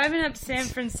part. we're driving up to San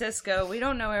Francisco. We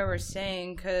don't know where we're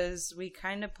staying because we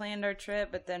kind of planned our trip,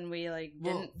 but then we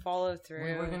didn't follow through.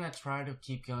 We were gonna try to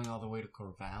keep going all the way to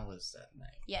Corvallis that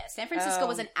night. Yeah, San Francisco Oh.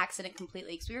 was an accident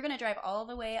completely because we were gonna drive all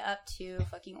the way up to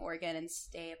fucking Oregon and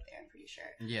stay up there. I'm pretty sure.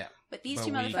 Yeah. But these But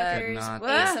two we did motherfuckers not- ate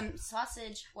What? some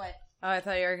sausage. What? Oh, I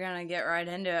thought you were gonna get right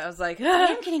into it. I was like, I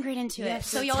am getting right into Yeah, it.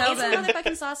 so So y'all tell ate some them.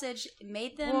 motherfucking sausage,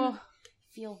 made them Well-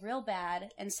 feel real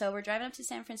bad, and so we're driving up to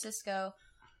San Francisco.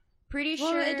 Pretty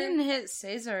well, sure it didn't hit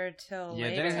Cesar till Yeah, it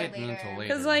later. didn't hit me Later. until later.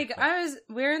 Because like but-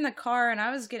 we were in the car and I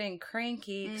was getting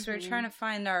cranky because we were Mhm. trying to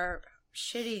find our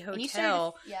shitty And you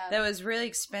hotel started- yeah. that was really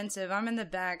expensive. I'm in the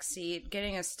back seat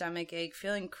getting a stomach ache,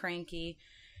 feeling cranky,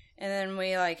 and then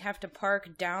we have to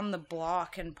park down the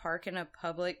block and park in a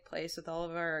public place with all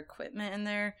of our equipment in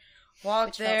there. Walk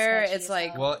Which felt there, sketchy it's as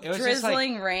like hell. Well, it was just like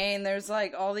drizzling rain. There's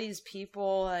all these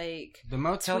people the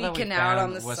motel that we tweaking found out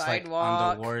on the was sidewalk.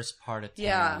 like on the worst part of town.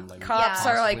 yeah, like, cops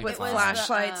Yeah. are possibly with It was possible.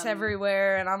 flashlights the,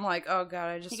 everywhere, and I'm like, oh god,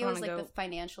 I I just think it want was to like go. the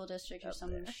financial district or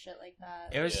some shit like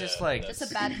that. It was just like Just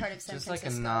a bad part of San just like a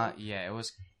Francisco. not. Yeah, it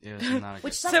was It was not a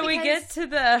Which good sucks So we because- get to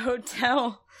the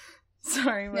hotel.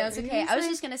 Sorry, what No, it's were you okay. gonna I was say?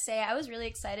 just gonna say I was really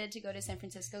excited to go to San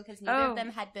Francisco because neither Oh. of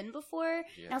them had been before.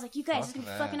 Yeah. And I was like, you guys, it's Fuck gonna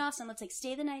be that. fucking awesome. Let's like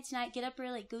stay the night tonight, get up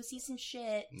early, like go see some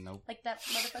shit. Nope. Like that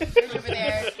motherfucking bridge over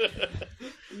there.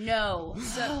 No.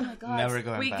 Oh my god. Never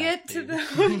going We back. get to dude. the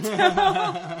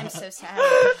hotel. I'm so sad.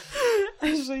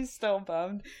 Actually, still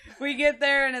bummed. We get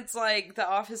there and it's like the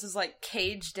office is like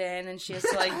caged in, and she has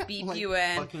to like beep Like you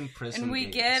in. fucking prison And we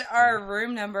gates, get dude. our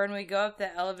room number and we go up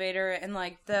the elevator and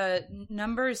like the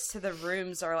numbers to the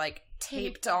rooms are like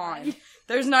taped on.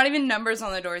 There's not even numbers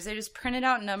on the doors. They just printed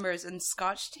out numbers and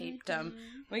scotch taped them.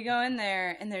 We go in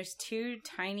there and there's 2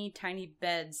 tiny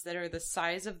beds that are the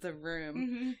size of the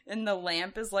room, and the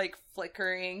lamp is like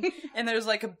flickering, and there's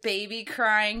like a baby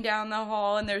crying down the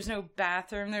hall, and there's no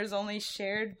bathroom. There's only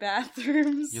shared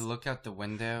bathrooms. You look out the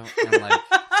window and like,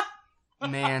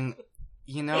 man,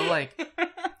 you know, like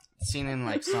seen in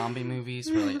like zombie movies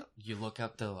where like you look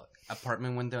out the like,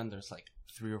 apartment window and there's like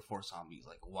 3 or 4 zombies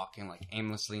like walking like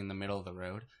aimlessly in the middle of the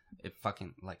road. It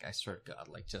fucking like, I swear to God,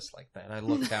 like just like that. I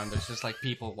look down, there's just like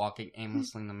people walking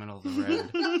aimlessly in the middle of the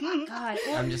road. God.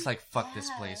 I'm just like, fuck this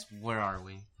place. Where are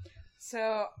we?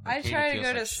 So I Katie try to feels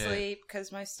go to like shit. sleep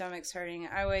because my stomach's hurting.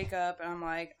 I wake up and I'm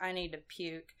like, I need to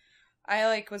puke. I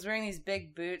like was wearing these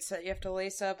big boots that you have to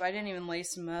lace up. I didn't even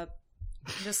lace them up.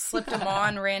 Just slipped them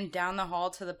on, ran down the hall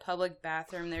to the public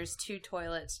bathroom. There's 2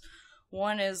 toilets.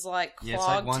 One is like Yeah, it's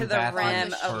like clogged one to the bathroom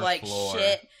rim per of like floor.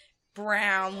 shit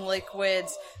brown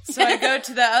liquids. So I go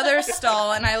to the other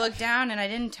stall and I look down and I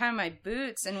didn't tie my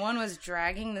boots, and one was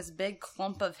dragging this big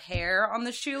clump of hair on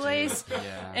the shoelace.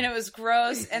 Yeah. And it was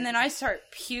gross. And then I start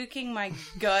puking my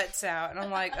guts out. And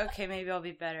I'm like, okay, maybe I'll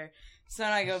be better. So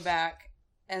then I go back.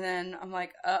 And then I'm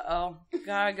like, uh-oh,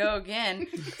 gotta go again.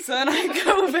 So then I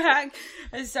go back.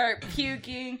 I start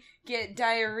puking, get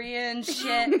diarrhea and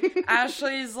shit.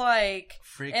 Ashley's like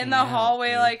Freaking in the out, hallway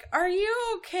dude. like, are you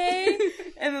okay?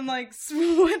 And then like,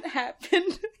 what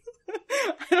happened?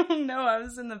 I don't know. I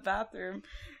was in the bathroom.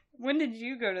 When did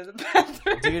you go to the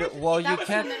bathroom? Dude, well, That you was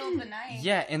kept... in the middle of the night.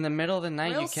 Yeah, in the middle of the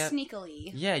night, Real you kept...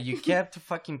 sneakily. Yeah, you kept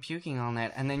fucking puking on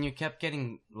that, and then you kept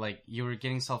getting, like, you were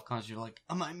getting self-conscious. You're like,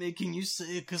 am I making you sick?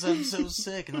 Because I'm so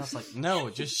sick. And I was like,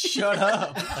 no, just shut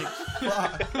up. Like,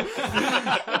 fuck.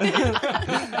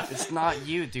 It's not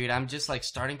you, dude. I'm just, like,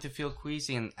 starting to feel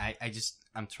queasy, and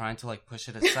I'm trying to, like, push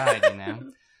it aside, you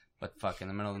know? But fuck, in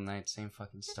the middle of the night, same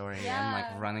fucking story. Yeah. I'm,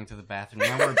 like, running to the bathroom.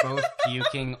 And we're both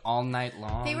puking all night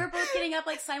long. They were both getting up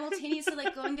like simultaneously,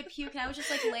 like going to puke, and I was just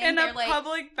like laying In there, a like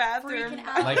public bathroom. freaking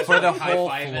out. Like, for the High whole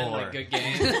fiving, floor. like good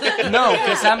game. No,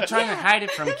 because I'm trying to hide it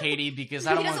from Katie, because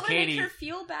I he don't doesn't want want to Katie... make her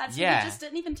feel bad, so Yeah. he just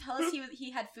didn't even tell us he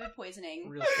had food poisoning.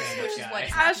 Real stand-up Which is guy. what is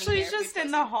happening Ashley's here, just food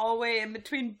in the hallway in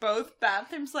between both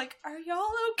bathrooms, like, are y'all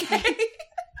okay?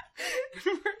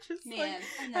 We're just Man, like,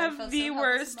 I never have felt the so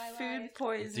helpless worst in my food life.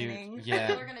 poisoning. Dude, yeah.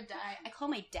 People are gonna die. I call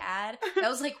my dad. I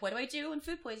was like, "What do I do when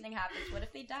food poisoning happens? What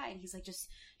if they die?" And he's like, "Just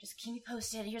keep me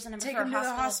posted. Here's a number Take for him a to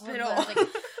the hospital." hospital. I was like,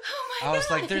 "Oh my I was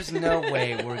god!" like, there's no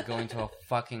way we're going to a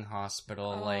fucking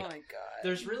hospital. Oh like, my god.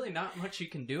 There's really not much you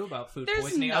can do about food There's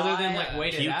poisoning other than not. like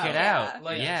wait puke it out. it out.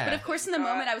 Like, yeah. But of course, in the God.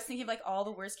 moment, I was thinking of like all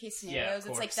the worst case Yeah, scenarios.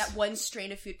 of It's like course. that one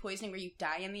strain of food poisoning where you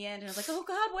die in the end, and I was like, "Oh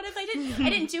God, what if I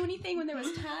didn't do anything when there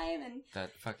was time?" And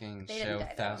that fucking They didn't show,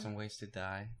 die, though. 1,000 Ways to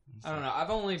Die. It's I don't like- know. I've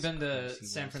only been to crazy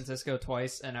San ways. Francisco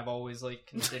twice, and I've always like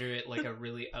considered it like a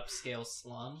really upscale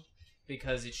slum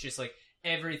because it's just like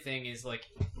everything is like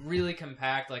really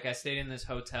compact. Like I stayed in this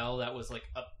hotel that was like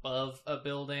above a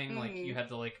building. Like you had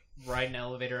to like ride an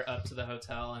elevator up to the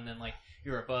hotel, and then like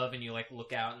you're above, and you like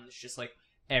look out, and it's just like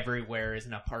everywhere is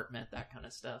an apartment, that kind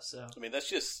of stuff. So I mean, that's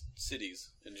just cities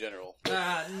in general.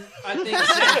 I think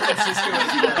San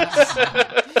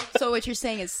Francisco is worse. so what you're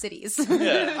saying is cities.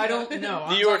 Yeah. I don't know.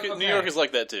 New York is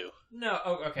like that too. No,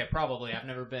 okay, probably. I've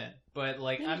never been, but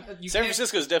like, you San can't-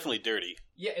 Francisco is definitely dirty.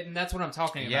 Yeah, and that's what I'm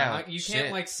talking about. Yeah, Like, you shit.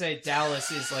 can't like say Dallas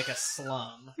is like a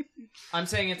slum. I'm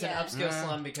saying it's Yeah. an upscale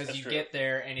slum because That's you true. get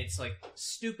there and it's like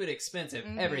stupid expensive.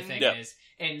 Mhm. Everything Yeah. is,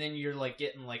 and then you're like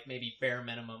getting like maybe bare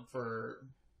minimum for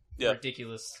Yeah.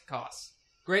 ridiculous costs.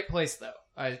 Great place though.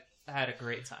 I had a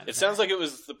great time. It sounds like it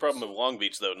was the problem of Long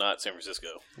Beach, though, not San Francisco.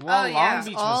 Well, Oh, yeah. Long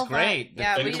Beach All was great. that-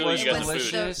 yeah, the we food went was to the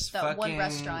delicious. the one fucking-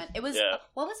 restaurant. It was Yeah.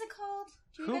 what was it called?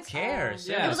 Do you Who guys- cares?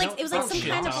 Yeah, It was like don't- it was like don't some shit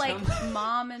kind of talk like them.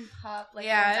 mom and pop. Like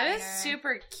Yeah, little it was diner.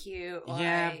 super cute.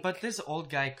 Yeah, like- but this old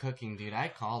guy cooking, dude, I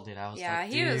called it. I was yeah, like,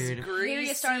 he was dude. greasy.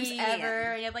 Greatest arms ever. and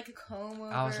And he had like a comb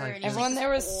over. I was like, and he Everyone like, there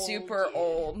was old super dude.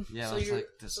 old. Yeah, so I was you're- like,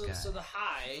 this guy. So the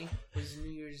high was New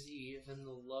Year's Eve and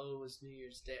the low was New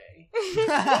Year's Day.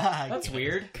 That's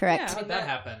weird. Correct. How'd that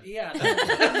happen? Yeah.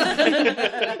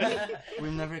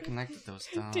 We've never connected those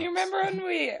dots. Do you remember when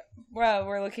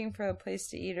we're looking for a place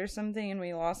to eat or something and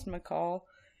we lost McCall?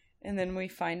 And then we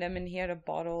find him and he had a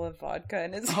bottle of vodka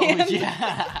in his hand. Oh,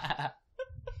 yeah.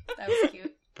 That was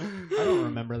cute. I don't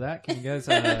remember that. Can you guys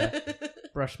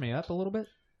brush me up a little bit?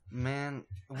 Man,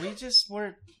 we just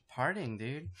were partying,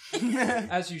 dude.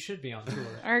 As you should be on tour.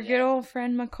 Our good old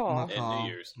friend McCall. And New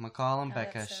Year's. McCall and Oh,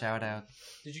 Becca, that's so shout funny. out.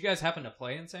 Did you guys happen to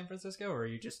play in San Francisco, or are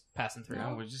you just passing through?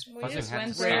 No, we just We fucking just had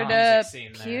went to there stop. to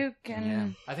Music scene there. puke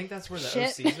and... I think that's where the Shit.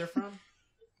 OCs are from.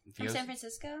 From Vios- San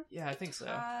Francisco? Yeah, I think so.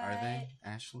 Are they?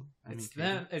 Ashley? It's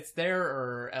them. It's there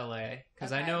or LA,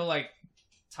 because I Okay. know like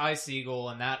Ty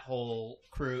Segall and that whole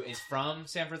crew is from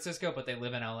San Francisco, but they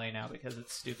live in LA now because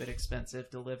it's stupid expensive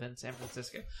to live in San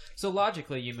Francisco. So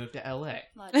logically, you move to LA.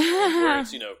 Where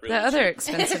it's, really the other cheap.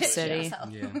 expensive city.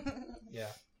 Yeah. Yeah,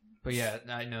 but yeah,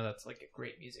 I know that's like a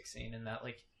great music scene, and that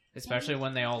like especially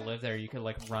when they all live there, you could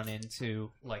like run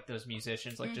into like those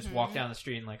musicians, like just walk down the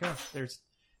street and like, oh, there's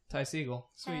Ty Segall,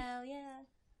 sweet. Hell yeah.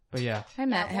 But yeah, I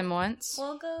met Yeah, him once.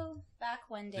 We'll go back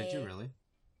one day. Did you really?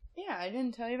 Yeah, I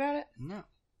didn't tell you about it. No.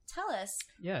 Tell us.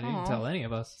 yeah, you Aw. didn't tell any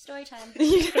of us. Story time.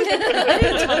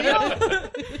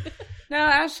 No,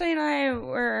 Ashley and I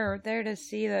were there to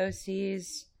see the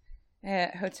OCs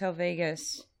at Hotel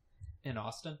Vegas. In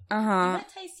Austin. Uh You huh. met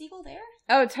Ty Segall there?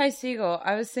 Oh, Ty Segall.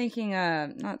 I was thinking,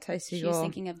 not Ty She Segall. was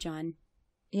thinking of John.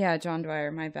 Yeah, John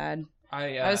Dwyer. My bad.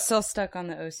 I I was still stuck on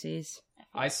the OCs.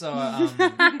 I saw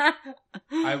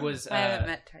I was I haven't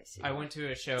met Ty Segall. I went to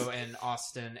a show in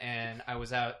Austin, and I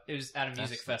was out. It was at a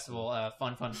music That's festival,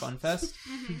 Fun Fest,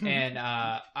 and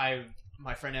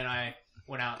my friend and I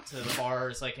went out to the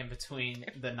bars like in between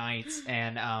the nights,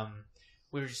 and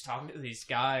we were just talking to these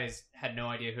guys. Had no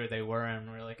idea who they were, and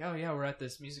we were like, "Oh yeah, we're at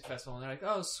this music festival," and they're like,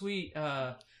 "Oh sweet,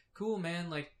 cool man,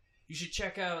 like." You should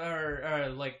check out our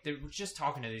like they were just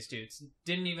talking to these dudes.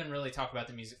 Didn't even really talk about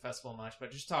the music festival much,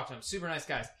 but just talk to them. Super nice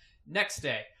guys. Next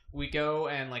day, we go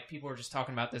and like people were just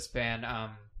talking about this band,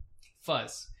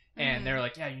 Fuzz, and they're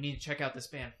like, "Yeah, you need to check out this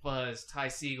band, Fuzz, Ty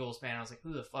Segall's band." I was like,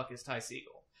 "Who the fuck is Ty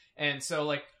Segall?" And so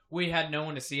like we had no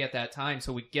one to see at that time,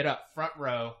 so we get up front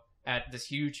row at this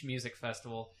huge music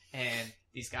festival, and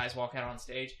these guys walk out on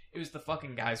stage. It was the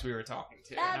fucking guys we were talking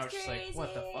to, and I was just like,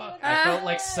 "What the fuck?" I felt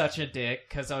like such a dick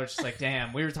because I was just like,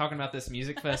 "Damn, we were talking about this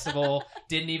music festival.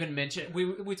 Didn't even mention."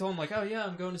 We told them like, "Oh yeah,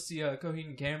 I'm going to see Coheed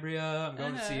and Cambria. I'm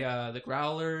going to see the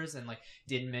Growlers," and like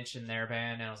didn't mention their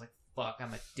band. And I was like, "Fuck,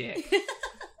 I'm a dick."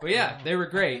 But yeah, they were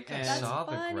great. I And That's saw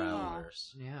funny. the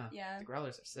Growlers. yeah, Yeah. the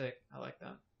Growlers are sick. I like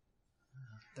them.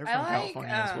 They're I from like,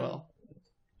 California as well.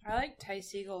 I like Ty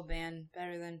Segall band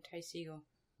better than Ty Segall.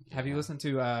 Have you listened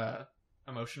to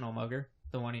Emotional Mugger,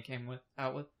 the one he came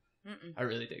out with? Mm-mm. I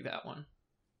really dig that one.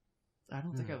 I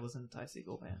don't think I've listened to Ty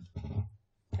Segall band.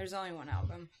 There's only one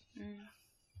album,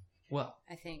 Well,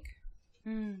 I think.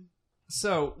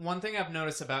 so one thing I've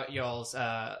noticed about y'all's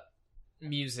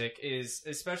music is,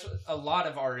 especially a lot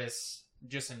of artists,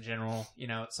 just in general, you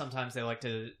know, sometimes they like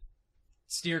to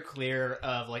steer clear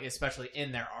of like, especially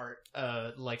in their art,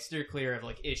 like steer clear of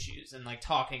like issues and like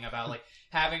talking about like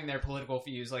having their political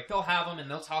views. Like they'll have them and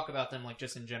they'll talk about them like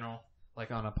just in general,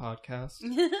 like on a podcast.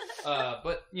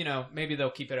 But you know, maybe they'll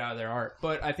keep it out of their art.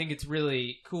 But I think it's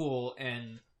really cool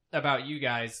and about you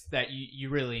guys that you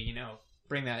really, you know,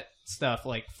 bring that stuff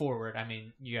like forward. I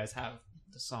mean, you guys have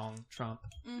the song Trump.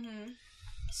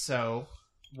 So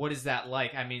what is that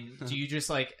like? I mean, do you just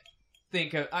like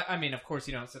think of, I mean, of course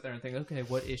you don't sit there and think, okay,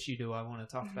 what issue do I want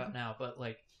to talk about now? But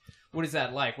like, what is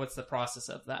that like? What's the process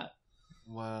of that?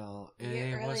 Well, You get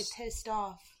it really was... pissed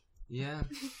off. Yeah.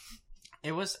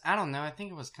 It was, I don't know, I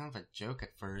think it was kind of a joke at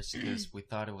first because we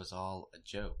thought it was all a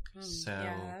joke. So,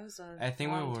 yeah, that was a I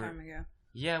think we long were- time ago.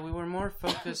 yeah, we were more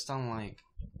focused on like,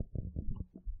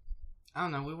 I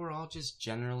don't know, we were all just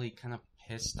generally kind of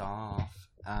pissed off.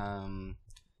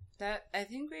 That I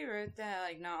think we wrote that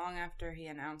like not long after he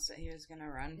announced that he was gonna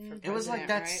run for president. It was like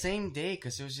that right? same day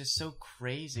because it was just so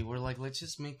crazy. We're like, let's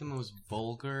just make the most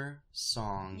vulgar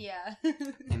song Yeah.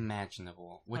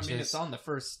 imaginable. Which I mean, is it's on the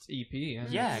first EP. And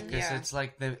yeah, because Yeah. it's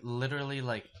like the literally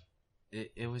like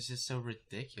it was just so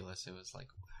ridiculous. It was like,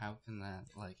 how can that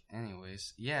like?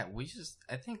 Anyways, yeah, we just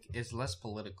I think it's less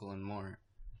political and more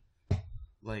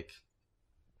like.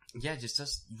 Yeah, just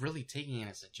us really taking it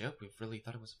as a joke. We really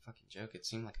thought it was a fucking joke. It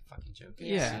seemed like a fucking joke.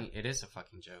 Yeah. It is a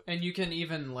fucking joke. And you can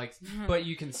even like, but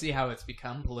you can see how it's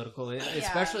become political,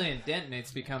 especially in Denton.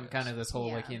 It's become kind of this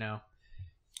whole like, you know,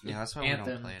 Yeah, that's why we don't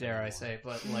anthem, play it dare I anymore. say,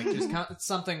 but like just kind of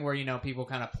something where you know people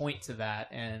kind of point to that,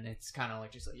 and it's kind of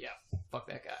like just like, yeah, fuck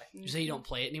that guy. You say you don't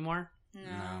play it anymore?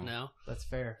 No. No. That's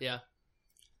fair. Yeah.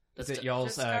 Is it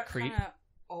y'all's creep?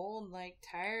 Old, like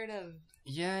tired of.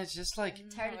 Yeah, it's just like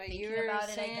Tired of what thinking you were about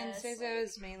it, I saying, guess. Cesar, it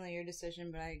was mainly your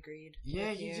decision, but I agreed. yeah,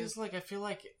 with he you. just like I feel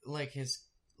like his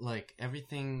like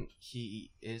everything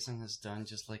he is and has done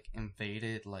just like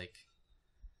invaded like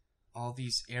all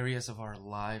these areas of our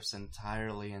lives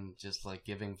entirely, and just like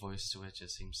giving voice to it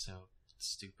just seems so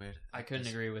stupid. I couldn't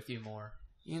agree with you more.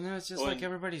 You know, it's just like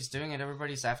everybody's doing it.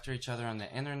 Everybody's after each other on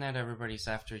the internet. Everybody's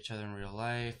after each other in real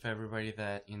life. Everybody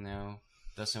that, you know,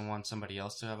 doesn't want somebody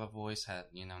else to have a voice now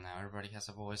everybody has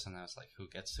a voice, and now it's like who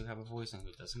gets to have a voice and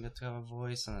who doesn't get to have a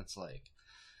voice, and it's like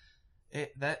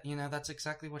that's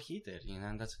exactly what he did,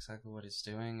 and that's exactly what he's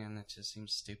doing, and it just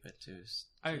seems stupid to.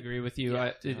 I agree with you.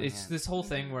 Yeah, It's this whole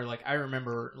thing where like I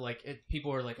remember like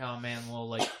people were like, oh man, well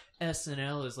like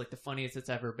SNL is like the funniest it's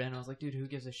ever been. I was like, dude, who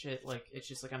gives a shit? Like it's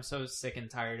just like I'm so sick and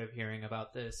tired of hearing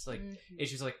about this. Like it's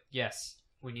just like, yes,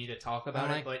 we need to talk about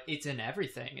it, but it's in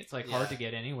everything. It's like hard to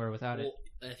get anywhere without it.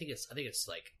 I think it's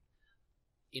like,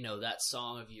 that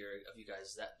song of you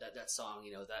guys, that song,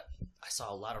 that I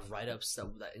saw a lot of write-ups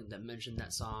that mentioned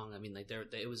that song. I mean, like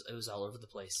it was all over the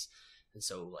place. And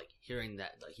so like hearing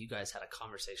that, like you guys had a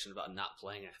conversation about not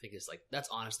playing, I think is like, that's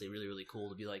honestly really, really cool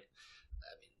to be like,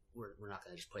 I mean, we're not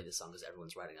going to just play this song because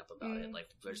everyone's writing up about it. Like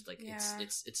there's like,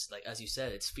 it's like, as you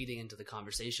said, it's feeding into the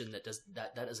conversation that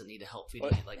doesn't need to help feeding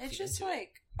it. Like it's feed just into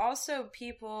like also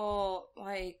people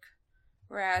like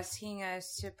were asking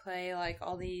us to play like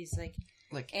all these like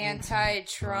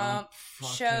anti-Trump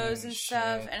shows and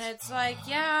stuff, and it's like,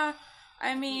 yeah,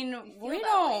 I mean, we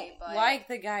don't like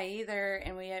the guy either,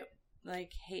 and we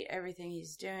like hate everything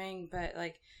he's doing, but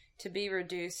like to be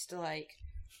reduced to like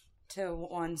to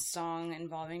one song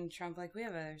involving Trump, like we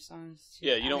have other songs too.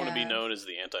 Yeah, you don't want to be known as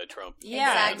the anti-Trump.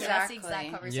 Yeah, exactly. That's the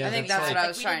exact conversation. Yeah, I think that's what I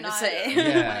was trying to say. We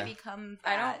don't want to become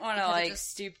I don't want to because like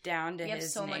stoop down to we have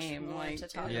his so much name, more like to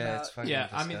talk Yeah, about. it's fucking Yeah,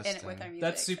 I mean, disgusting. with our music.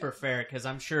 That's super fair because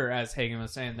I'm sure, as Hagen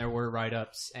was saying, there were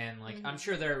write-ups, and like I'm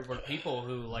sure there were people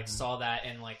who like saw that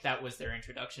and like that was their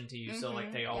introduction to you. So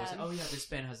like they always, oh yeah, this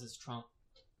band has this Trump,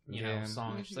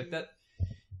 song. It's just like that.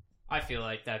 I feel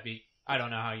like that'd be. I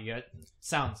don't know how you get.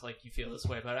 Sounds like you feel this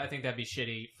way, but I think that'd be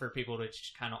shitty for people to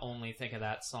just kind of only think of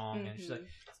that song and just like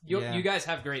you guys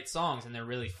have great songs and they're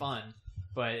really fun,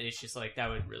 but it's just like that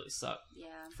would really suck. Yeah.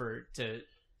 To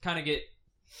kind of get,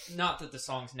 not that the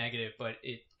song's negative, but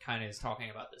it kind of is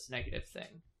talking about this negative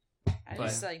thing. I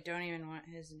just like don't even want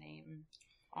his name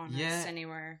on us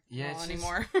anywhere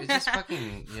anymore. It just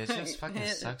fucking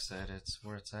sucks that it's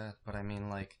where it's at. But I mean,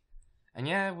 like, and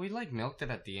yeah, we like milked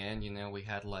it at the end. We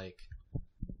had like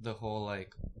the whole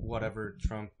like whatever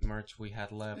Trump merch we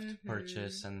had left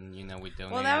purchase, and we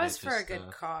donated. Well, that was for a good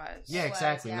cause. Yeah,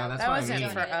 exactly. No, that's that what wasn't I mean.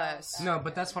 for us. No,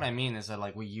 but that's what I mean is that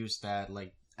like we used that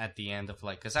like at the end of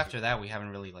like, because after that we haven't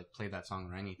really like played that song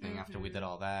or anything after we did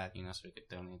all that, so we could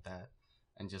donate that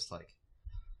and just like,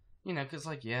 because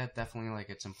like definitely like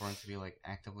it's important to be like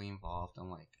actively involved and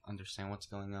like understand what's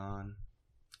going on,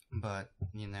 but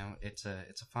it's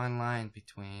a fine line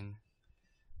between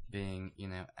being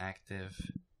active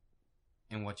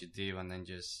in what you do and then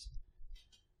just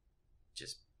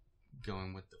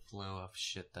going with the flow of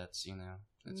shit that's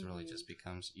it's really just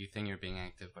becomes, you think you're being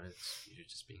active, but you're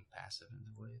just being passive in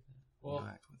the way that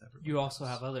act with everybody you also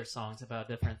else. have other songs about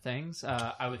different things.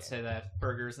 I would say that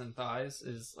Burgers and Thighs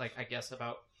is like, I guess,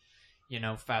 about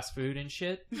fast food and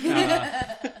shit.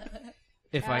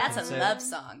 If I That's can a say love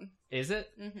song. Is it?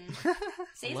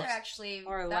 Caesar actually,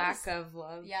 Or lack of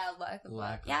love. Yeah, lack of love.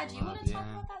 Lack Yeah, of do you want love, to talk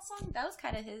yeah. about that song? That was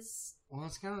kind of his. Well,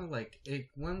 it's kind of like it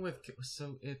went with,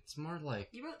 so it's more like,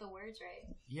 You wrote the words,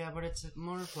 right? yeah, but it's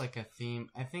more of like a theme.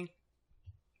 I think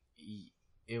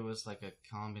it was like a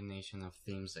combination of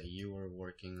themes that you were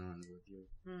working on with your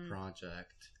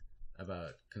project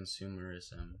about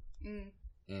consumerism,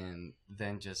 and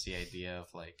then just the idea of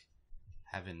like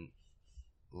having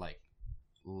like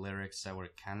lyrics that were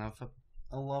kind of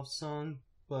a love song,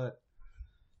 but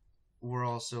we're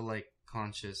also like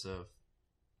conscious of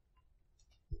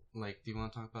like, do you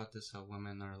want to talk about this, how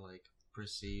women are like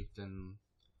perceived and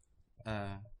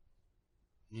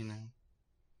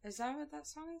Is that what that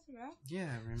song is about?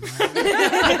 yeah, remember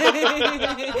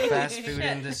fast food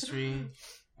industry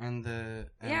and the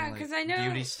Yeah, 'cause I know-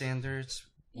 beauty standards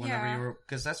whenever you were,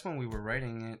 because that's when we were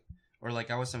writing it, or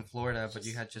like I was in Florida, but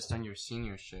you had just done your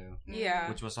senior show, Yeah.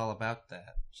 which was all about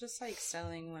that. Just like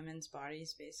selling women's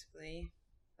bodies, basically.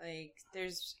 Like,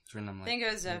 there's. And I'm I like, think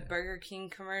it was a yeah. Burger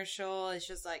King commercial. It's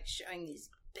just like showing these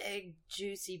big,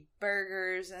 juicy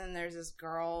burgers, and there's this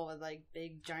girl with like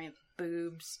big, giant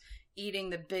boobs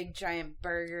eating the big, giant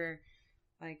burger.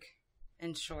 Like,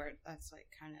 in short, that's like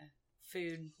kind of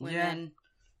food, women.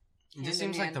 It just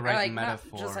hand seems in like hand. the Or, right like, not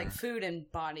metaphor. just like food and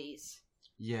bodies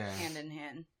Yeah. hand in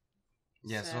hand.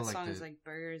 Yeah, so so that like song is the, like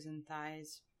burgers and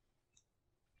thighs.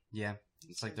 yeah,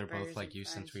 it's like they're both burgers like and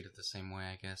used and thighs. treated the same way,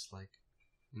 I guess, like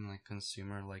in like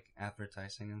consumer like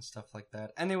advertising and stuff like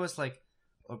that. And it was like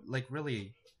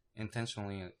really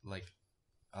intentionally like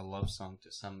a love song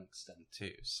to some extent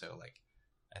too. So like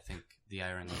I think the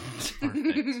irony is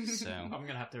perfect. So I'm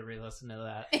gonna have to re-listen to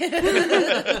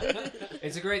that.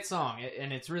 It's a great song,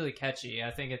 and it's really catchy.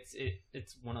 I think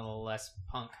it's one of the less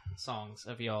punk songs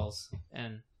of y'all's,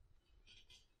 and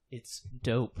it's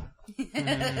dope.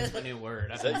 It's a new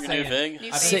word. Is that your new thing?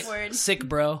 New I've fake been- word. Sick,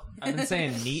 bro. I've been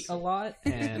saying neat a lot,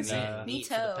 and Neat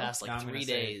for the Neato. past Now I'm like gonna 3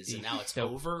 say days, and deep. now it's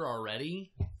Dope. over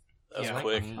already. That was yeah,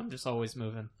 quick. I'm just always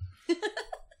moving.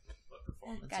 What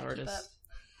performance Gotta keep artist?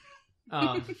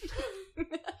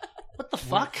 What the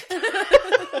fuck?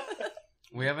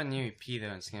 we have a new EP though,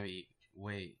 and it's gonna be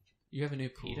way You have a new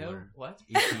pedo? Cooler. What?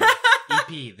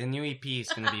 EP. The new EP is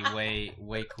gonna be way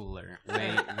cooler,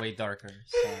 way darker.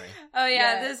 Sorry. Oh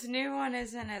yeah, Yeah. this new one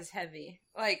isn't as heavy.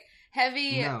 Like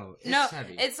heavy. No, it's no,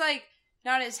 heavy. it's like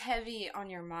not as heavy on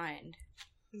your mind.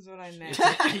 Is what I meant.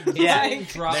 Yeah, Like-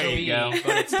 drop There you B, go.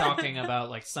 but it's talking about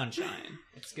like sunshine.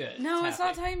 It's good. No, it's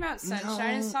not happy. talking about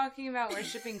sunshine. No. It's talking about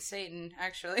worshiping Satan.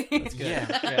 Actually. It's good.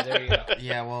 Yeah. Yeah, there you go.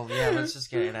 Yeah, well, yeah. Let's just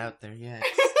get it out there. Yeah.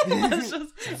 Oh shit!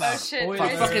 Spoiler.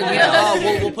 It's- Fucking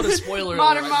Yeah. we'll put a spoiler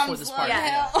Modern alert right before moms this love part. Yeah.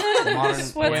 hell. Modern- What's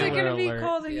Spoiler it gonna be alert.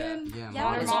 called Yeah. again? Yeah. Yeah,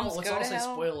 Modern Let's moms all, let's go all to say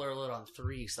hell. spoiler alert on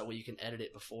 3 so that way you can edit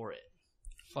it before it.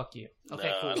 Fuck you. Okay,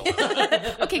 No, I cool.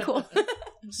 don't- Okay, cool.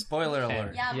 Spoiler Okay.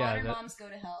 alert. Yeah, Yeah, modern that- moms go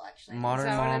to hell. Actually, Modern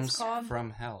Is that what it's Moms called?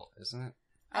 from Hell, isn't it?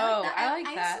 Oh, that. I like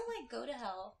I that. also like go to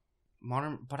hell,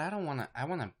 Modern, but I don't want to. I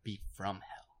want to be from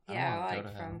hell. Yeah, wanna I go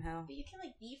like to from hell. hell. but you can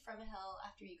like be from hell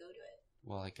after you go to it.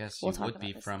 Well, I guess We'll you talk would about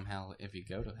be this. from hell if you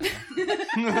go to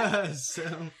hell. So,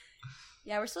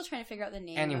 Yeah, we're still trying to figure out the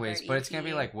name. anyways, of but our it's gonna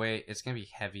be EP. like it's gonna be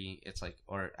heavy. It's like,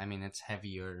 or I mean, it's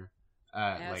heavier,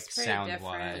 Yeah, like it's pretty sound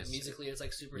different. wise. Musically, it's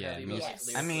like super Yeah, heavy. music- Yes.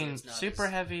 Musically, I mean, it's not super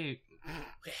as heavy,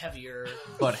 heavier.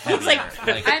 but heavier.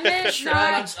 like, I meant Sure,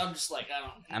 I'm not. just like, I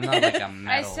don't. I'm not like a I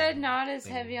metal. said not as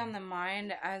thing. heavy on the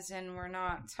mind, as in we're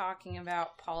not talking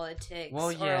about politics Well,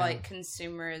 or yeah. like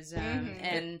consumerism Mhm.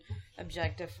 and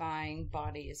objectifying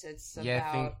bodies. It's Yeah, I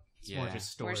about think. It's more Yeah, just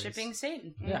stories. worshiping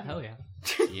Satan. Yeah, hell yeah.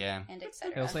 yeah. and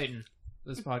etc. Hail Satan.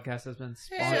 This podcast has been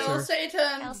Hail sponsored.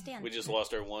 Satan! Hell stand. We just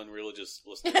lost our one religious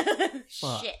listener.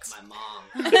 Fuck. Shit. My mom.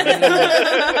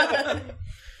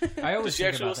 I always Does she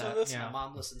think actually about listen that. to this? My Yeah.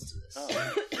 mom listens to this. Oh.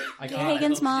 I Hey, can't. Hagen's I hope she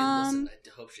didn't mom. listen. I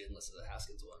hope she didn't listen to the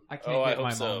Haskins one. I can't Oh, I get hope my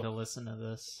mom so. to listen to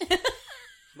this.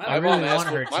 My I My really mom asked. want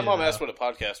her My to, mom though. asked what a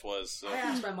podcast was. So. I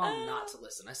asked my mom not to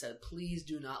listen. I said, please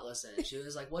do not listen. And she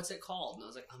was like, what's it called? And I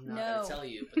was like, I'm not No. going to tell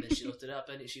you. But then she looked it up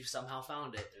and she somehow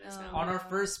found it. And it's Oh. now On our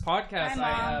first podcast,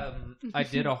 Hi, I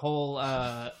did a whole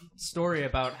story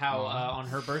about how on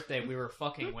her birthday we were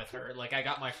fucking with her. Like I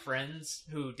got my friends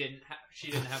who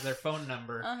she didn't have their phone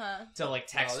number Uh-huh. to like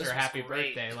text Oh, this her was happy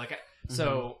great. birthday. Like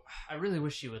so, I really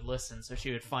wish she would listen so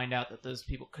she would find out that those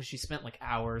people, because she spent like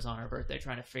hours on her birthday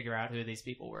trying to figure out who these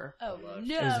people were. Oh Love.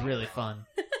 no. It was really fun,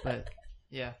 but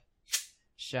yeah.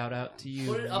 Shout out to you,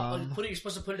 Put it up. Mom. You're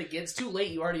supposed to put it again. It's too late.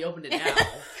 You already opened it now.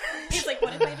 He's like,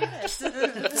 what if I do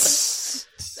this?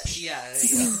 Yeah. There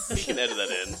you go. You can edit that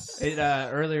in. It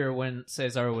earlier when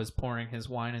Cesar was pouring his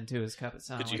wine into his cup, it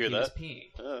sounded Did you like hear he was that?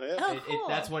 peeing. Oh yeah. Oh, cool.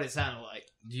 That's what it sounded like.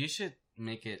 You should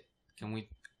make it. Can we?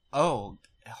 Oh,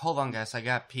 hold on, guys. I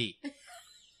got pee.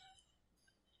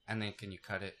 And then can you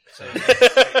cut it? So.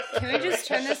 Can we just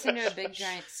turn this into a big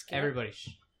giant skit? Everybody,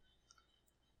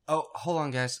 Oh, hold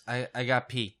on, guys. I got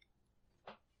pee.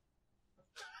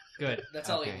 good. That's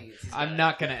all Okay. he needs. He's I'm got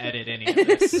not going to edit any of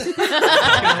this. I'm going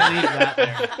to leave that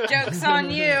there. Joke's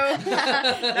on you.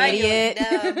 Not you, Idiot.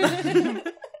 dumb.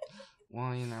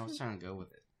 Well, you know, I was trying to go with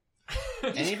it.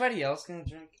 Anybody else gonna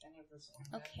drink any of this?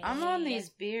 Okay. I'm on these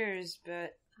beers,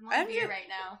 but I'm on I'm beer ju- right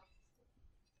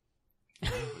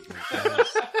now,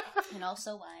 and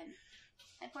also wine.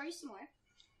 I pour you some more,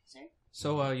 sir.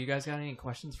 So, you guys got any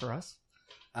questions for us?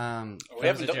 We That haven't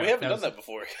was a done, joke. done that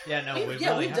before. Yeah, no, we yeah,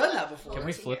 really we've have. done that before. Can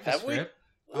we flip the Have we? script?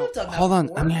 We've done that Hold on,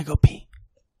 before. I'm gonna go pee.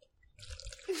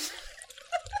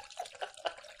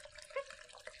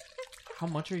 How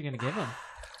much are you going to give him?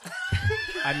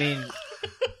 I mean,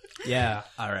 yeah,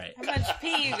 all right. how much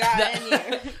pee you got in you?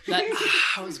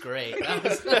 That was great. That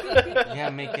was. Yeah,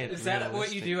 make it. Is that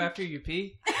what you realistic. do after you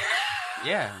pee?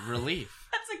 Yeah, relief.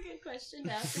 That's a good question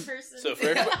to ask a person. So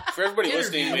for everybody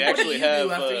listening, we What do actually you do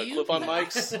have after you clip-on pee?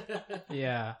 mics.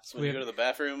 Yeah. So when you go to the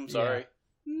bathroom, sorry.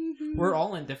 We're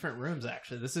all in different rooms,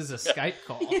 actually. This is a Skype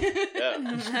call. Yeah.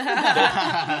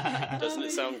 Doesn't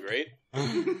it sound great?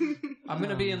 I'm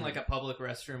gonna be in like a public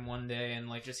restroom one day and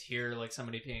like just hear like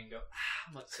somebody pee and go,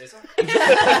 I'm like, Cesar? It's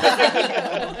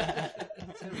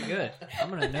gonna be good. I'm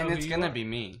gonna know. And it's who gonna you are. be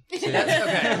me. That's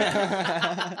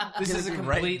okay. This is a Gonna be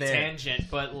complete right there. tangent,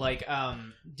 but like,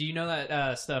 do you know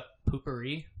that stuff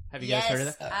Poopery? Have you guys heard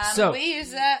of that? Yes, So- We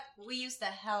use that. we use the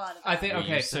hell out of it. I think We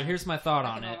okay. use So that? here's my thought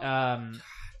on it.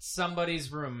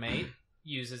 Somebody's roommate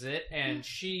uses it, and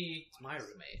she. It's my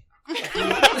roommate. I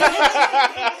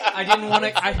didn't want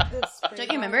to.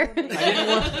 Don't you remember?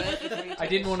 I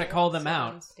didn't want to call them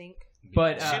out,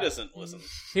 but She doesn't listen.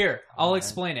 here I'll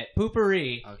explain it.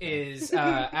 Poopery Okay. is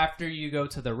after you go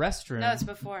to the restroom. No, it's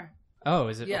before. Oh,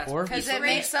 is it Yeah, before? Because It's it right-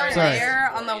 makes a right- Sorry. layer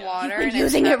on the water. You're and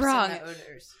using it traps in wrong. the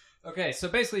odors. Okay, so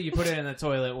basically you put it in the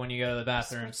toilet when you go to the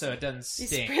bathroom, so it doesn't He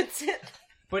stink. spritz it.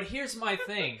 But here's my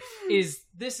thing: is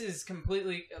this is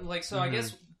completely like so? I Mhm.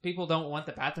 guess people don't want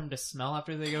the bathroom to smell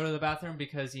after they go to the bathroom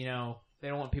because they don't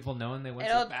want people knowing they went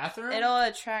to It'll- the bathroom. It'll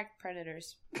attract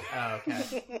predators. Oh,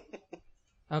 okay.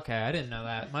 Okay, I didn't know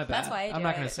that. My bad. That's why I I'm do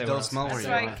not it. going to say They'll what smell I'm where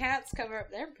That's you why are. cats cover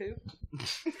up their poop.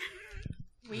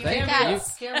 We Thank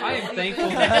use you. cats. I am thankful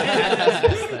that that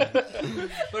does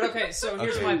this. But okay, so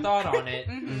here's Okay. my thought on it.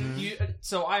 Mhm.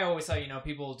 So I always thought,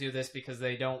 people do this because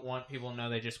they don't want people to know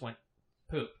they just went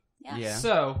poop. Yeah. Yeah.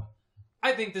 So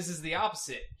I think this is the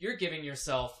opposite. You're giving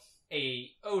yourself a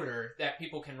odor that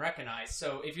people can recognize.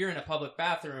 So if you're in a public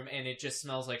bathroom and it just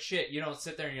smells like shit, you don't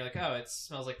sit there and you're like, oh, it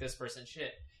smells like this person's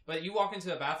shit. But you walk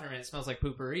into a bathroom and it smells like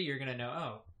poopery, you're gonna know,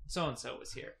 oh, so and so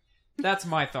was here. That's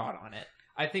my thought on it.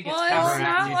 I think it's Well, counterintuitive. it's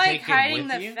not You like take it hiding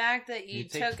with the you? fact that you You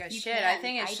take- took a You shit. can. I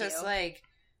think it's I just do. like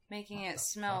making it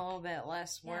smell a little bit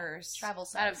less Yeah. worse. Travel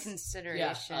out of size.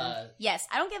 consideration. Yes,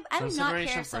 I do not Consideration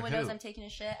care if for someone who? knows I'm taking a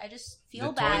shit. I just feel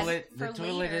The bad toilet, for the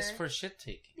toilet later. is for shit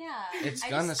taking. Yeah, It's I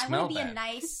gonna just, smell I want to be bad. a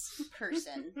nice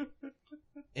person.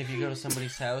 If you go to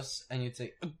somebody's house and you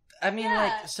take, I mean,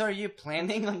 Yeah. like, so are you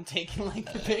planning on taking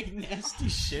like big nasty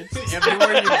shits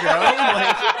everywhere you go?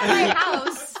 Like, My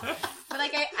house, but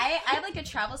like I have like a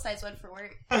travel size one for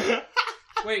work.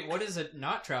 Wait, what does a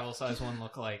not travel size one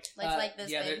look like? Like this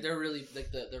yeah, big. they're really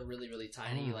like they're really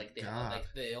tiny. Oh, like they God. have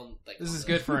they own like This on is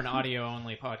the- good for an audio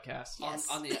only podcast. Yes.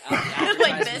 on the Like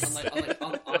advertisement, this.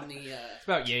 on the It's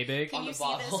about yay big. Can on you the see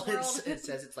bottle this world? it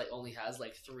says it's like only has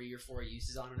like 3 or 4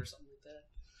 uses on it or something like that.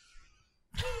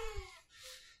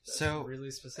 so really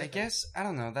I specific. guess I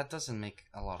don't know. That doesn't make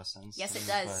a lot of sense. Yes, to it me,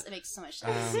 does. but, It makes so much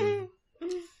sense.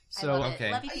 So I love okay.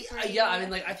 it. Love you, people. Yeah, I mean,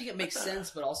 like I think it makes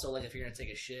sense, but also like if you're gonna take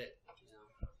a shit,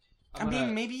 I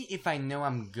mean, maybe if I know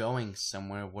I'm going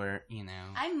somewhere where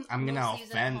I'm gonna mostly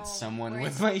using offend home, someone where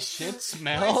with it's- my shit where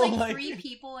smell. it's like 3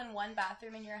 people in one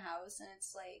bathroom in your house, and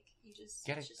it's like you just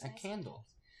get it's just a nice. candle.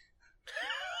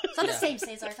 It's not Yeah. the same,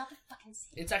 Cesar. It's not the fucking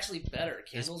same. it's actually better.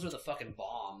 Candles are the fucking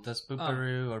bomb. Does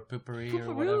pooperoo or poopery or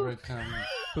Pooperoo. whatever come?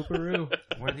 Pooperoo.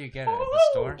 Where do you get it? At the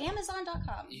store?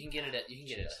 Amazon.com. You can get it at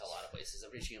a lot of places.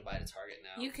 I'm reaching you can buy it at Target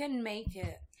now. You can make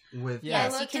it. With Yeah.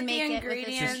 Yes, I you looked can at make the it with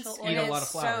ingredients, essential Eat and a lot of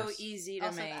it's so flowers. easy to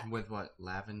Also make. that. with what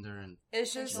lavender and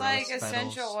It's just Essential like oils.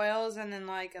 essential Petals. oils and then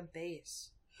like a base.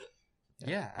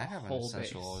 yeah, I have an Whole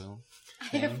essential base. oil,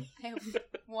 I have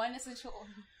one essential oil.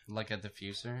 like a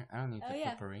diffuser. I don't need Oh, the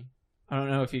yeah. poopery. I don't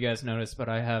know if you guys noticed, but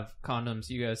I have condoms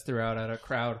you guys threw out at a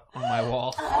crowd on my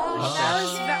wall. That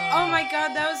was oh my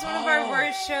god, that was one of our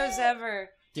worst shows ever.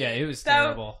 Yeah, it was That-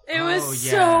 terrible. It was Oh,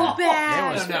 so yeah.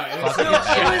 bad. It was No, it was fucking good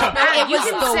shit. shit. It was bad. You was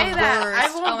can the say that. worst.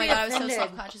 I won't Oh my be god, I was so offended.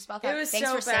 self-conscious about that. It was Thanks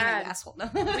so for saying bad. it, you asshole. No.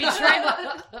 We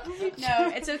tried.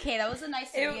 No, it's okay. That was a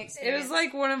nice It, learning it experience. was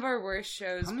like one of our worst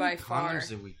shows How by many far condoms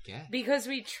did we get? because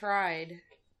we tried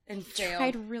and failed.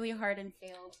 tried really hard and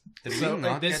failed. Did So, we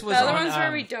not this get was The other on, ones where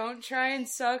um, we don't try and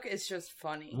suck, it's just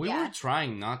funny. We Yeah. were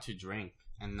trying not to drink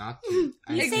and not to.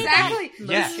 and You say Exactly. that.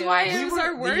 Yeah. That's why it We was were-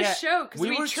 our worst yeah, show because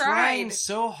we we were tried. trying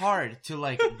so hard to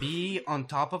like be on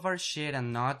top of our shit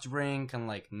and not drink and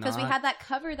like not. Because we had that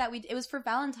cover that it was for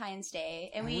Valentine's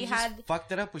Day, and we just had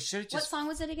fucked it up. We should have what just. song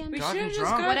was it again? We gotten should have just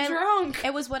drunk. got What I- drunk.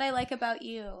 It was What I Like About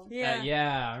You. Yeah.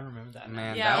 Yeah, I remember that.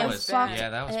 Man, Yeah, that it was was bad. yeah,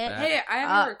 that was It- bad. Hey, I have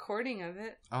Uh, a recording of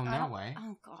it. Oh no way!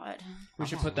 Oh God. We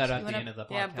should Oh, put that you at the wanna- end of the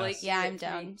podcast. Yeah, Blake. Yeah, I'm It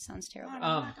down. free. Sounds terrible.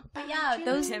 Um, But yeah,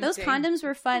 those Tempting. condoms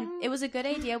were fun. It was a good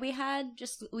idea we had.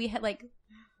 We had like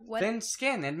What? thin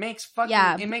skin. It makes fucking.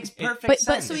 Yeah. It makes perfect But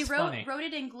sense. so we It's wrote funny.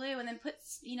 it in glue and then put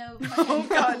Oh,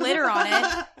 God. glitter on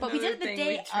it. But we Another did it the thing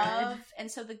day we tried. of, and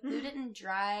so the glue didn't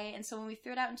dry. And so when we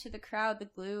threw it out into the crowd, the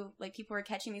glue, like people were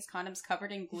catching these condoms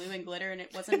covered in glue and glitter, and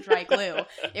it wasn't dry glue.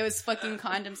 It was fucking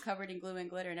condoms covered in glue and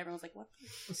glitter, and everyone was like, "What?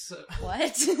 So,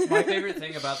 What?" my favorite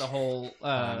thing about the whole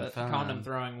Fun. condom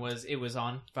throwing was it was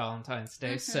on Valentine's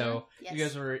Day, so Yes. you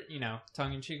guys were,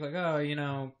 tongue in cheek, like,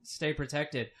 oh, stay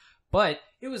protected. But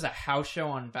it was a house show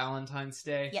on Valentine's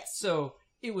Day. Yes. So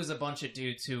it was a bunch of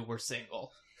dudes who were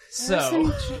single. There were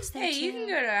some So chicks there, Hey, you too. can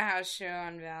go to a house show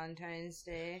on Valentine's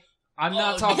Day. I'm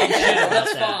not Oh, talking yeah, shit about